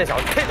子跟这小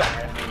子忒倒霉了。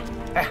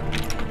哎呀。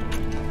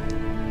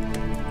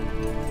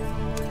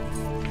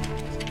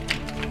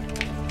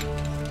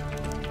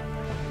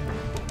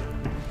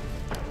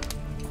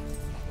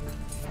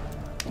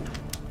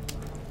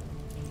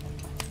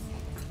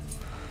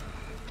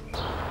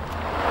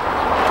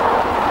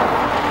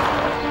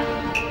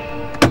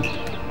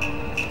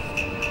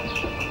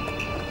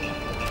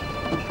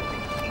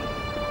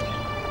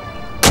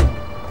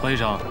黄医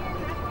生，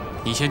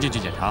你先进去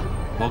检查，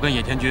我跟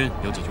野田君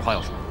有几句话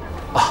要说。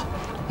啊，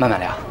慢慢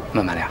聊。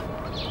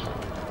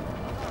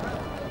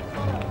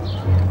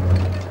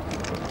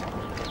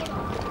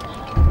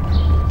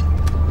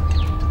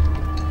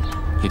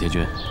野田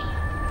君，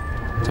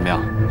怎么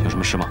样？有什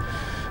么事吗？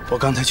我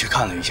刚才去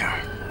看了一下，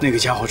那个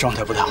家伙状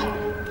态不太好。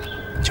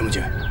秦木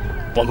君，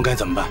我们该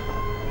怎么办？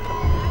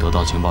得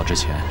到情报之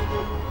前，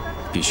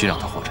必须让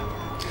他活着。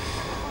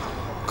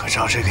可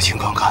照这个情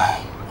况看，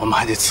我们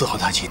还得伺候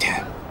他几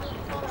天。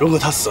如果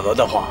他死了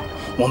的话，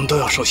我们都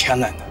要受牵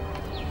连的。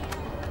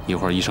一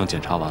会儿医生检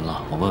查完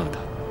了，我问问他，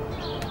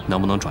能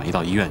不能转移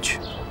到医院去。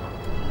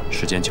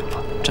时间久了，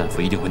战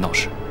俘一定会闹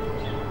事，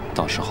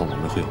到时候我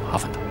们会有麻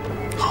烦的。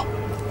好，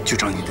就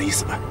照你的意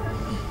思办。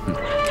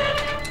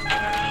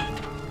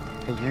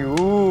哎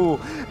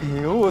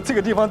呦，这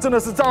个地方真的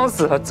是脏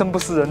死了，真不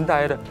是人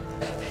待的。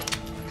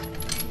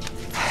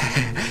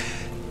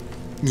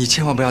你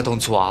千万不要动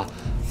粗啊！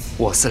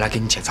我是来给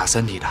你检查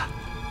身体的，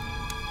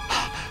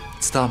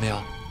知道没有？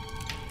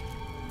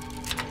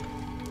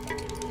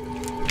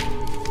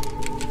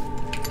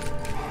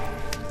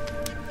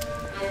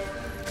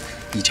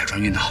你假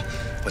装晕倒，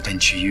我带你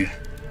去医院。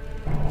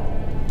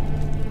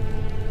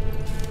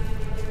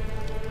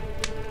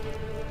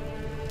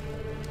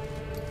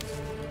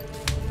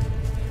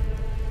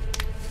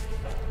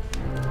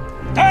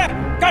哎，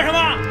干什么？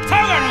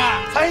猜我干什么？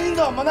猜你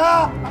怎么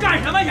呢？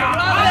干什么呀？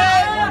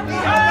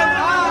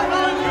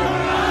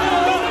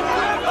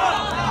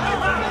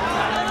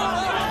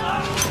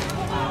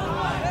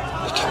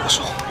你听我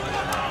说，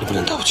你不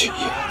能带我去医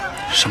院。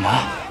什么？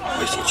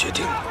我已经决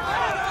定了，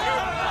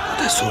我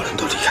带所有人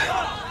都离开。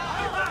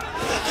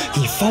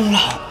你疯了？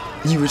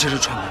你以为这是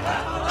串门吗？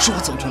说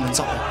走就能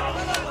走？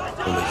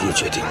我们已经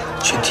决定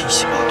全体一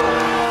起暴动。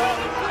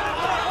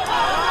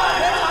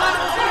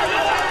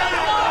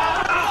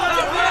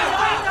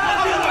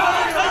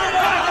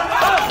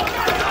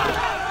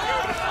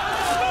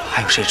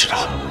还有谁知道？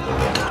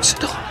都知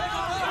道。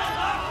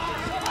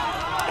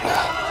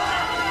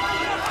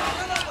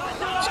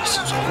这次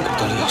做人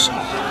狗的要什么？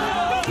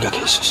应该可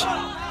以试试。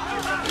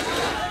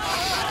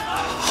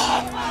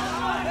好，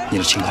你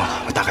的情况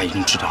我大概已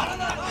经知道了。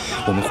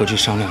我们回去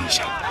商量一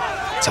下，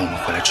在我们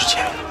回来之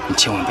前，你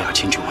千万不要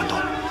轻举妄动，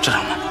知道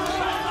吗？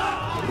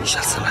你下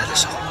次来的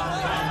时候，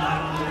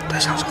带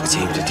上这个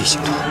监狱的地形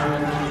图。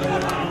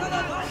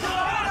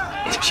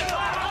小心。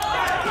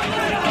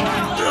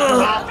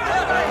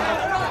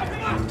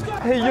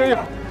哎呦，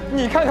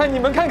你看看，你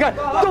们看看，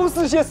都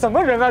是些什么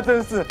人啊！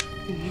真是，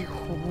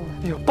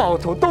哎呦，暴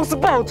徒都是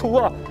暴徒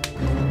啊！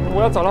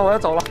我要走了，我要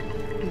走了。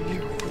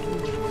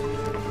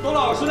都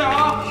老实点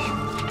啊！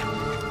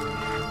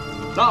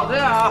老实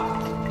点啊！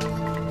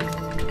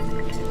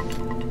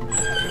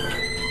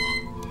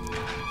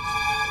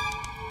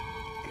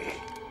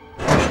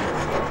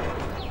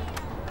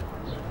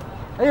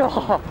哎呦，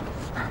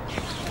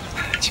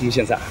秦牧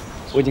先生，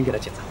我已经给他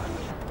检查完了。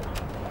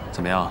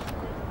怎么样？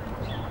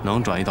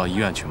能转移到医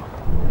院去吗？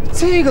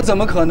这个怎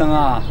么可能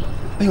啊！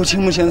哎呦，青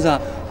木先生，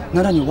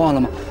难道你忘了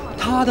吗？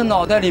他的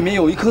脑袋里面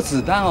有一颗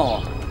子弹哦，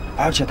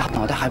而且他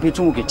脑袋还被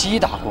重物给击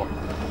打过。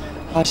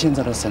他现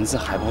在的神志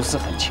还不是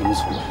很清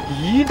楚，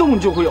一动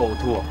就会呕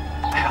吐。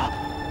哎呀，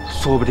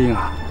说不定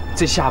啊，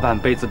这下半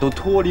辈子都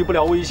脱离不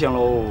了危险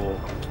喽。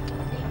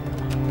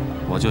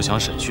我就想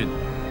审讯。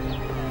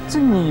这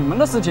你们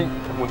的事情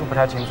我就不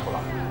太清楚了。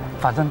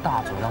反正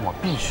大佐让我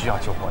必须要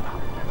救活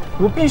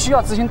他，我必须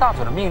要执行大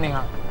佐的命令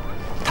啊。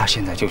他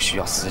现在就需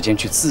要时间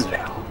去治疗，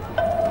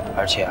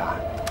而且啊，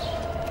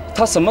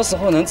他什么时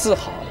候能治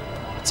好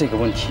这个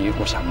问题，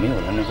我想没有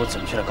人能够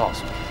准确的告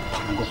诉我。他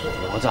能够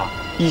活着，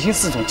已经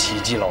是种奇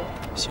迹喽。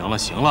行了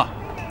行了，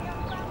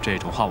这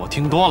种话我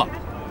听多了。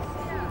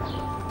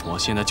我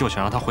现在就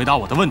想让他回答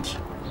我的问题。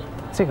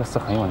这个是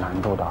很有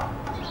难度的。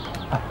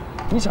哎，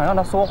你想让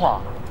他说话，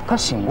他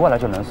醒过来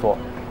就能说，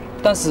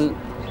但是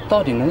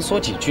到底能说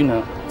几句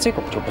呢？这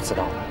个我就不知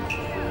道了。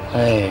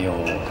哎呦，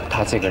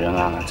他这个人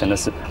啊，真的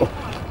是哦，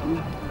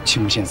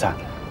青木先生，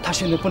他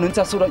现在不能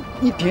再受到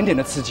一点点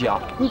的刺激啊，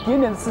一点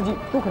点的刺激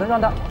有可能让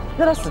他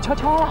死翘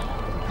翘了。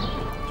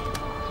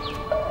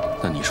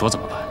那你说怎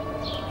么办？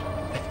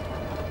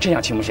这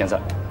样，青木先生，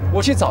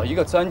我去找一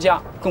个专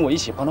家跟我一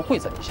起帮他会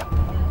诊一下，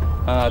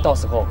到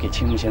时候给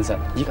青木先生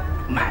一个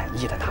满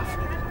意的答复。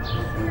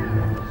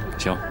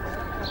行，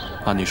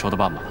按你说的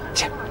办吧。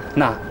切，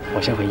那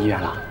我先回医院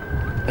了。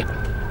哎，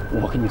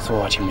我跟你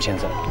说啊，青木先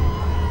生，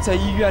在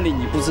医院里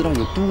你不知道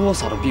有多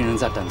少的病人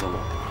在等着我，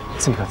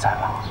这个站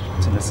啊，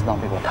真的是浪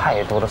费我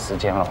太多的时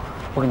间了。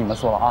不跟你们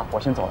说了啊，我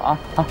先走了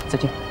啊，再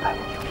见。哎。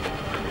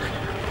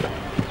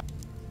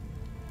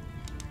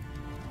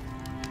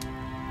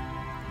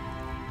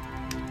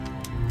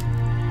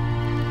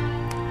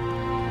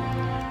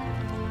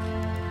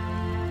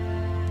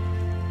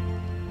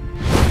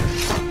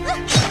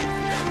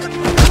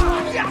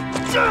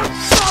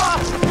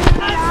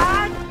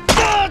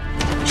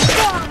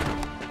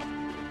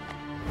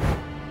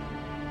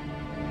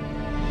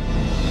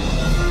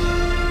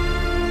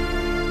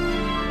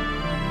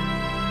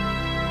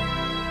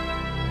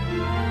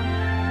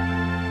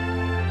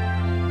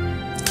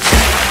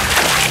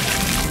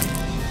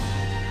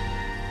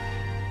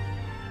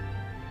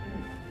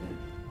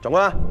长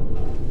官，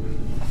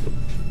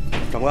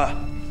长官，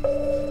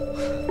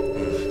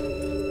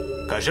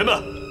干什么？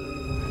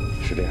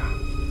是这样，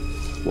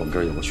我们这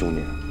儿有个兄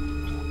弟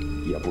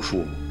也不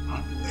舒服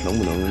啊，能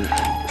不能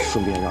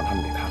顺便让他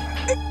们给看看？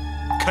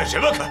看什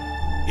么看？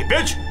你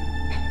别去！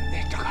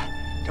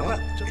长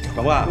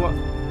官，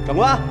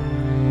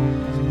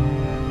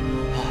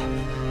好，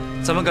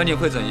咱们赶紧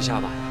会诊一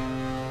下吧。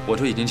我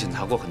都已经检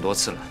查过很多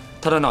次了，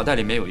他的脑袋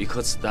里面有一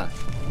颗子弹，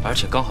而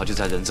且刚好就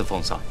在人字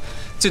缝上。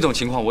这种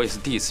情况我也是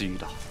第一次遇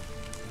到。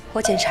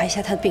我检查一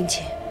下他的病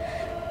情，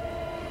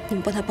你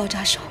们帮他包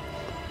扎手。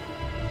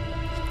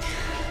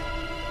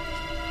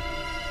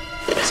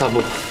萨布，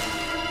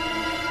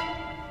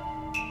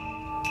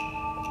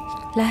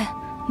来，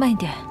慢一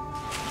点。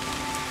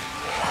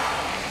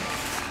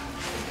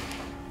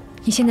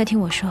你现在听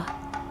我说，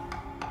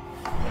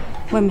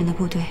外面的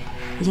部队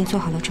已经做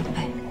好了准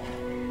备，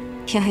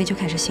天黑就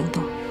开始行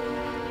动。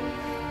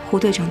胡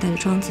队长带着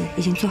庄子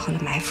已经做好了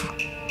埋伏。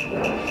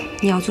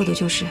你要做的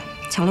就是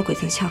抢了鬼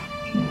子的枪，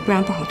不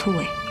然不好突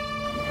围。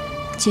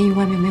监狱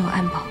外面没有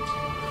安保，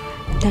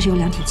但是有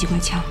2挺机关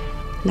枪，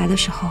来的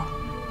时候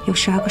有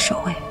12个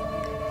守卫。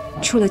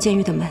出了监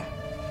狱的门，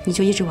你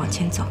就一直往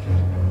前走，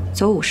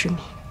走50米，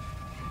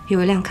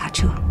有一辆卡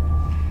车。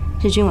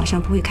日军晚上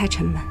不会开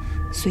城门，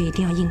所以一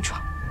定要硬闯。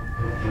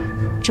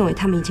政委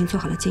他们已经做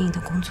好了接应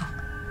的工作。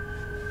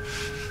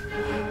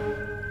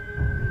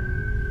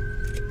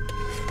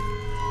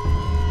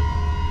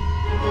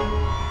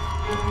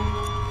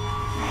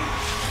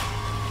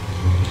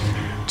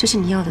这是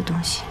你要的东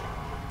西，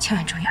千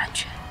万注意安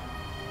全，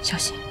小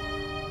心。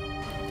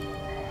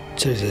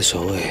这里的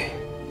守卫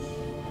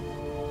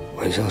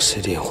晚上10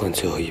点换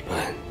最后一班，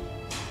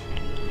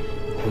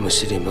我们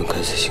10点半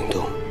开始行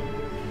动，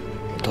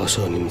到时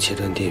候你们切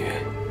断电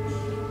源。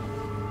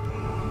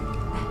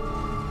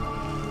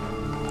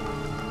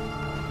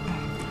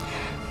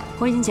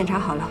我已经检查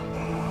好了。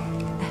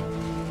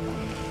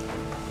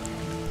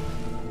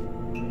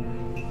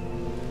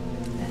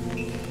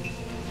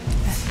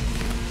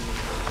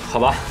好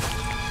吧，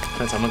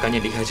那咱们赶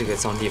紧离开这个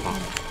脏地方，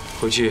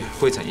回去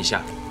会诊一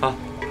下啊！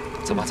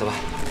走吧，走吧，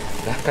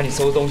来，赶紧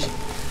收拾东西。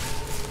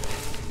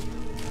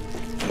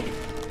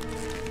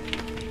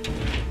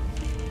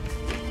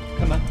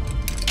开门。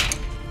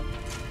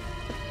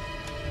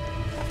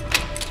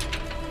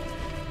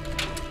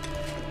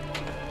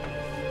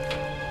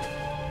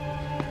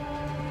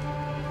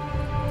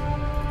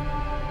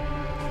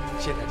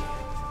谢太君。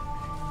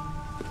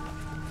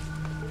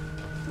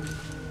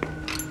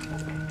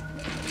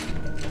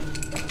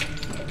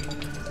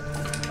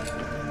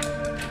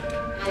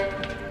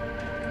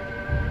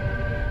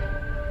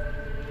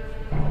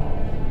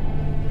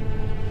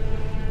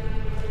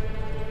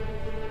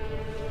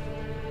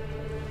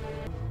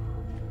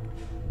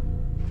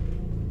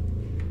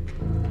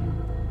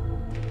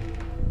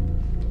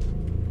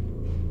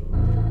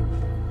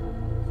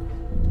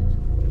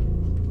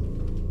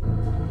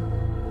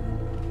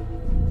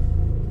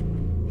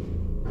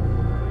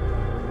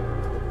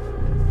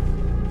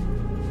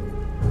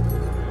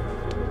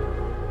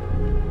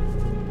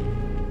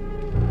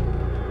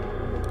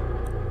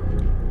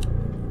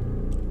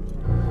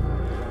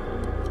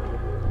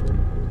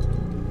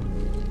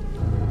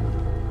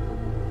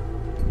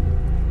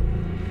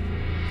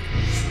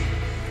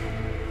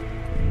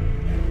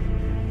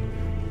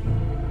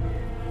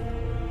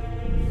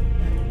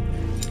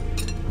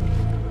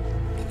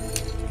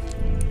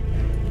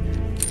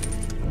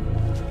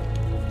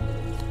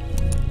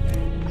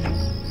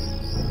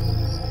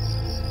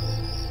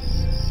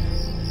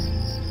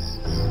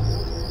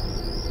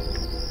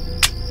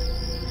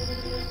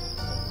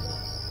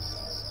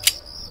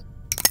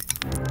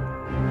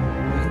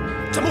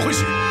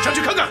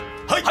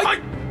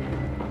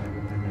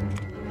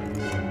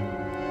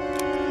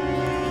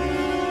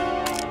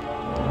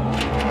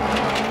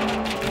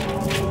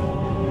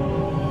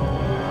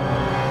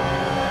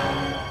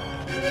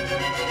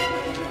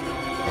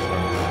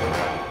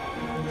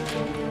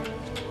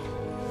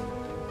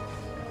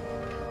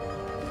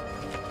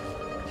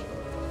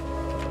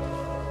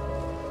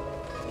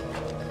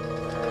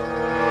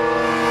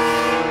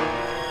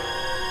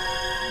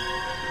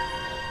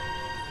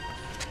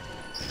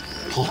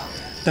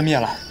灯灭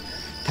了，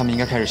他们应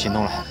该开始行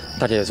动了。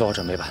大家也做好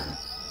准备吧。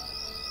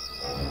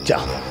这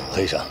样，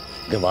何医生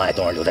跟王爱、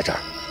东儿留在这儿，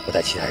我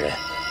带其他人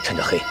趁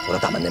着黑走到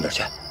大门那边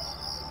去。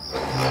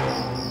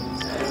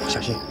小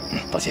心，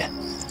放心，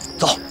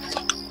走。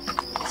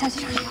小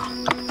心上好。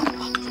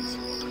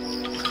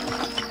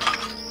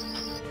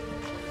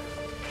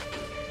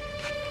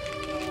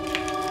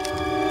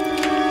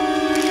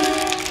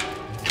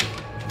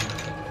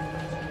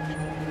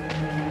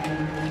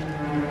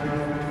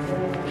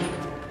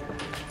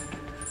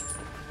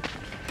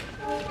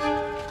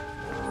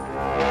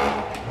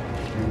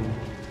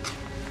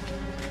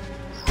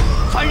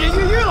 犯人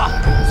越狱了，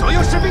所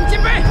有士兵戒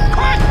备，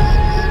快！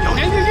有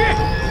人越狱，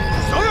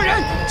所有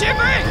人戒备，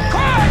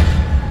快！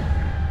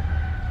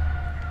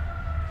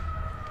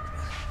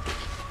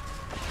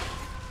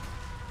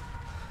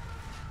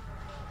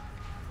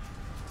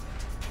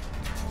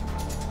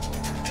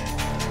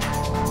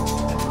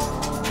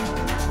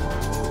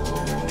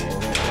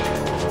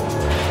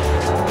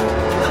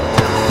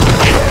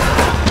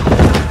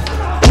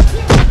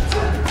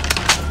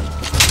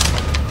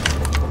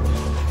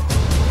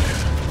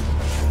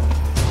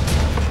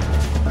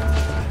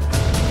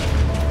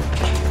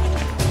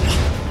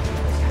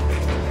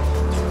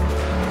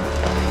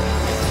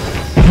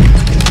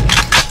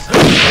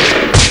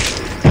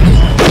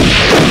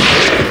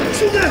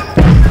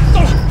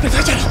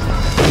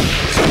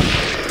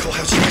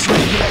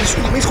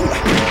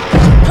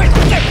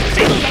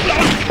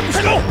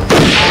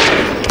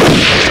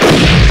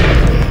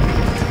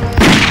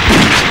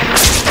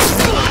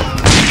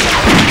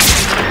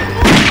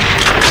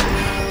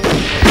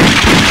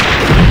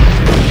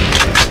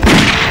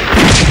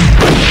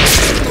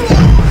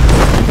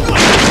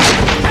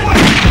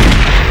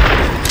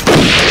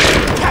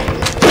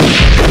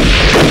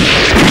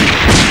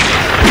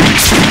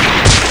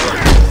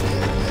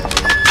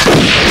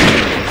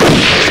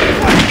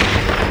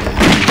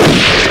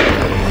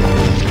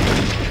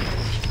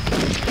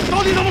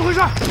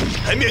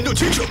台面都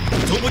清楚，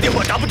总部电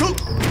话打不通。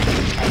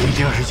一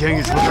定是监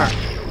狱出事儿。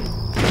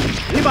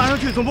你马上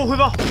去总部汇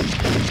报。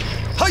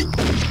嗨，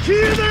其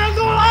余的人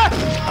跟我来。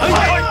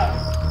嗨。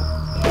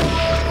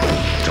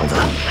种子，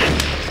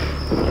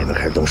里面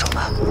开始动手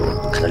了，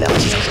看到2个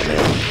机枪手没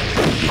有？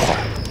一会儿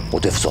我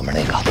对付左面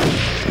那个，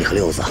你和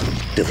六子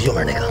对付右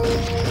面那个。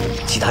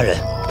其他人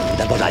一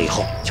旦爆炸以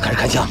后就开始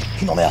开枪，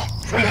听懂没有？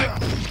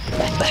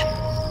来。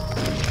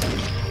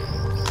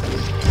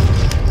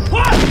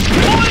 快！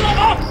包围老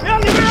房，别让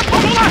里面人跑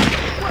出来！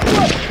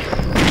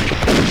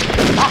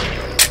打！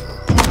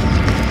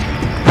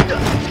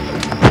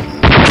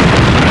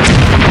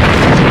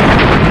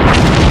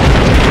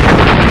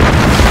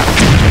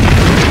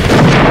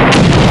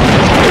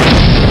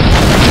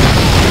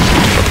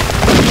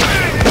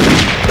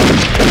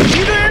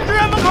一队人支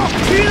援门口，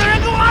其余的人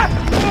跟我来！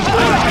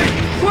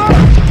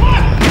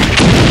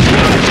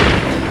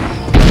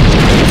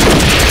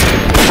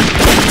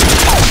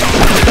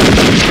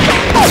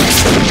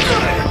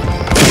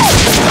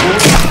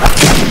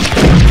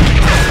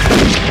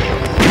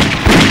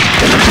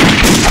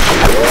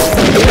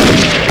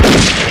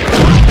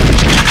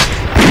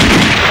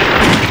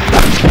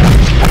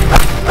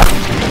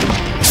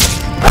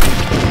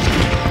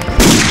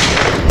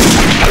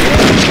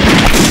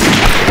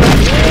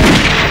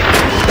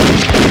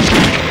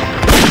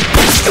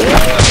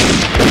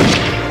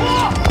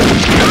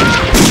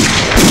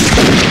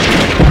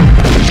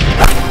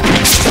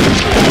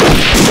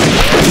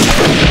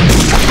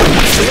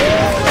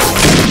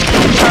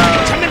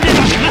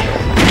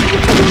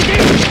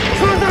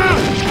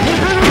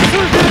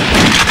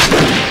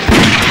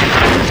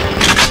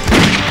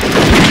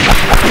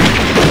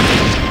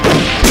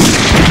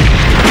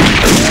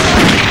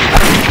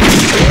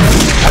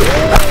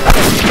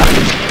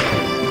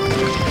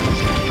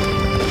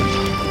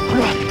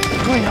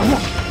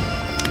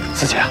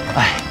四姐，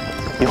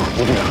一会儿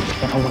吴队长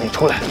要从梦里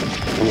出来，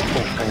如果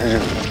后面跟着日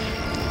本人，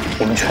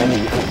我们全力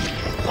以赴，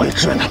火力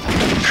支援他们。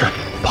是，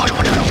保证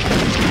我这任务。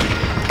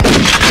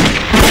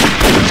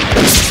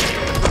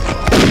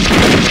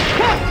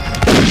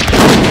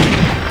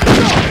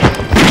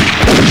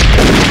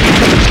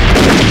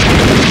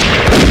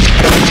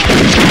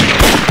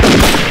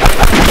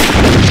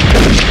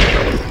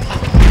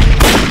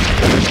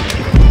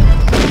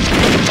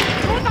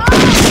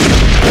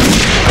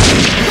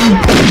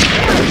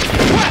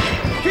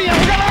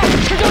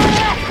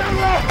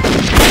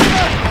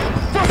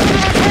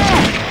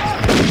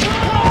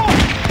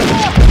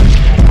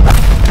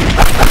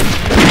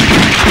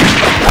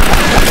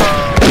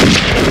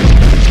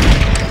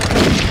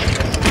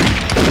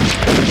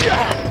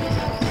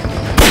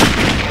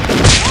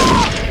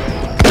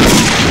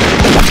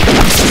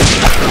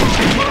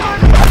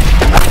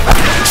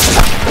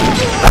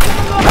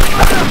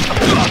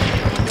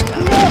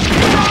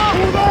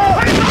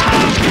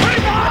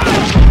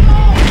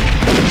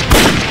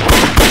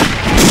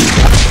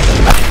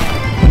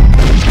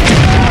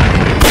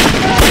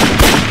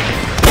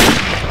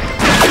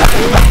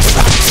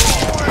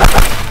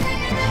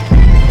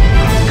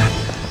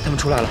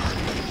 出来了，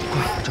快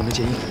准备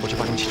接应，我去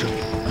把他们起车，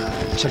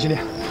小心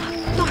点。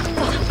等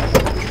会儿。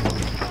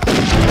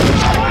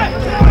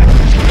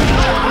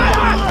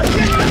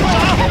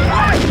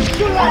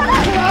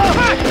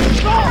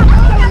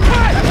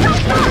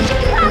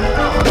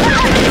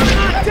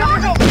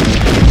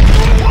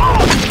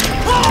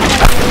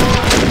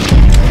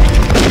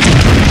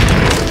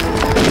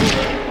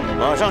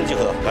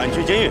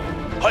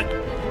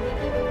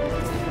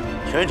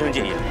城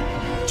戒严，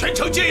全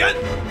城戒严，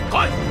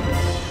快！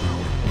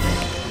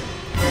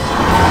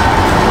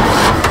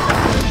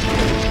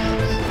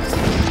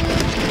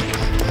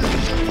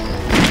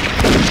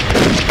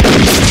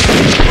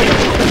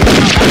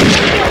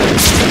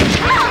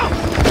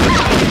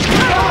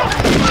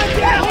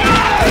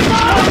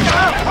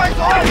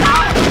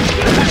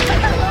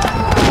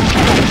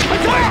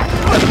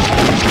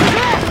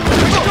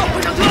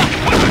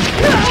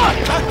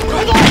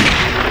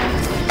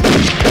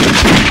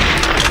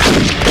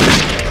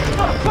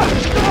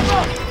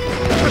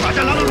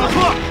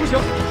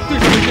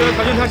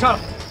条件太差了，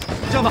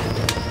这样吧，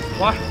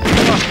婉儿、冬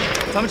儿，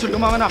咱们去刘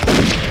妈妈那儿。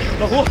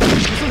老胡，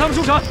你送他们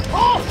出城。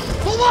好，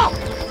走吧。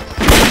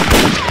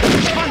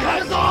慢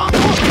点走，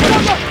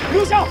让开，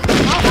留下。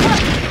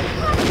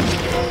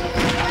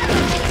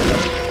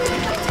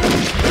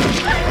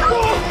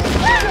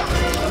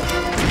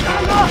大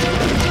哥，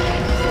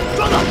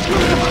庄子，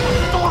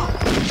走啊！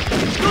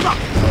溜子，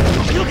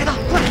把油给他，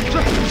快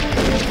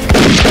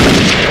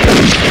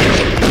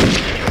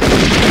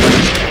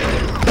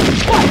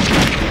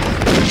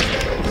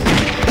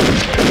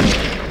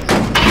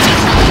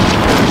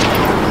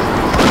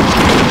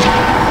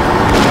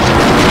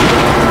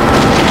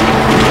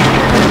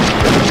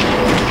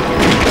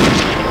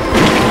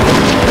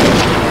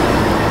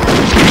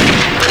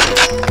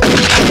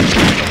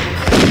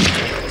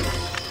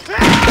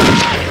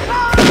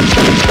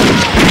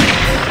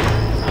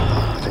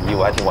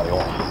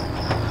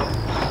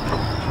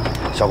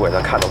小鬼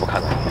子看都不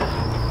看到你，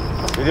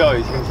这掉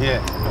以轻心，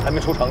还没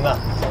出城呢。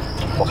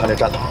我看这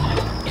战马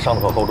伤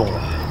的可够重的，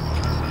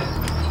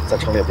在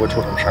城里也不会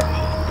出什么事儿啊，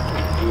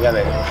应该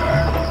没什么事儿。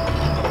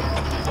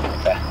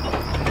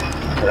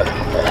来，来，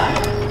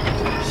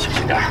小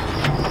心点儿。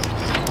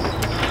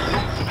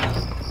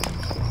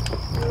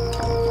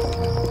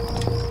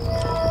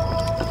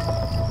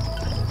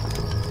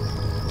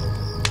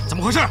怎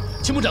么回事？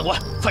青木长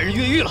官，犯人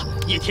越狱了，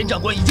叶田长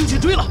官已经去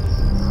追了。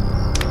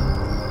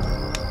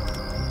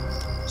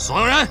 所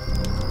有人，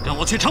跟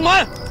我去城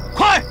门，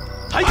快！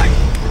来！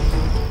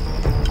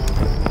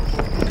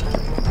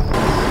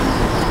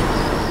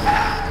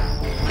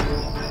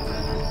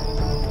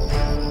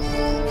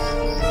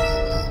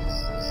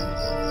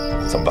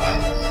怎么办？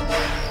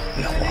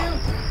连我。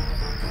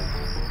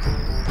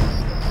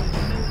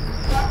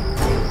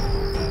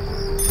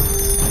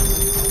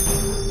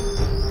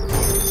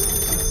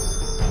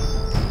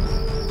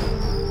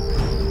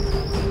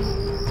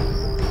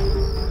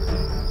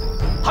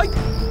嗨！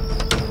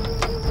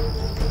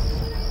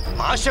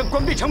 马上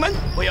关闭城门，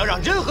不要让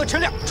任何车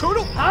辆出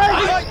入。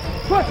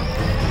快！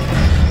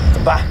怎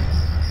么办？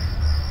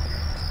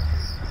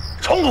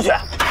冲出去！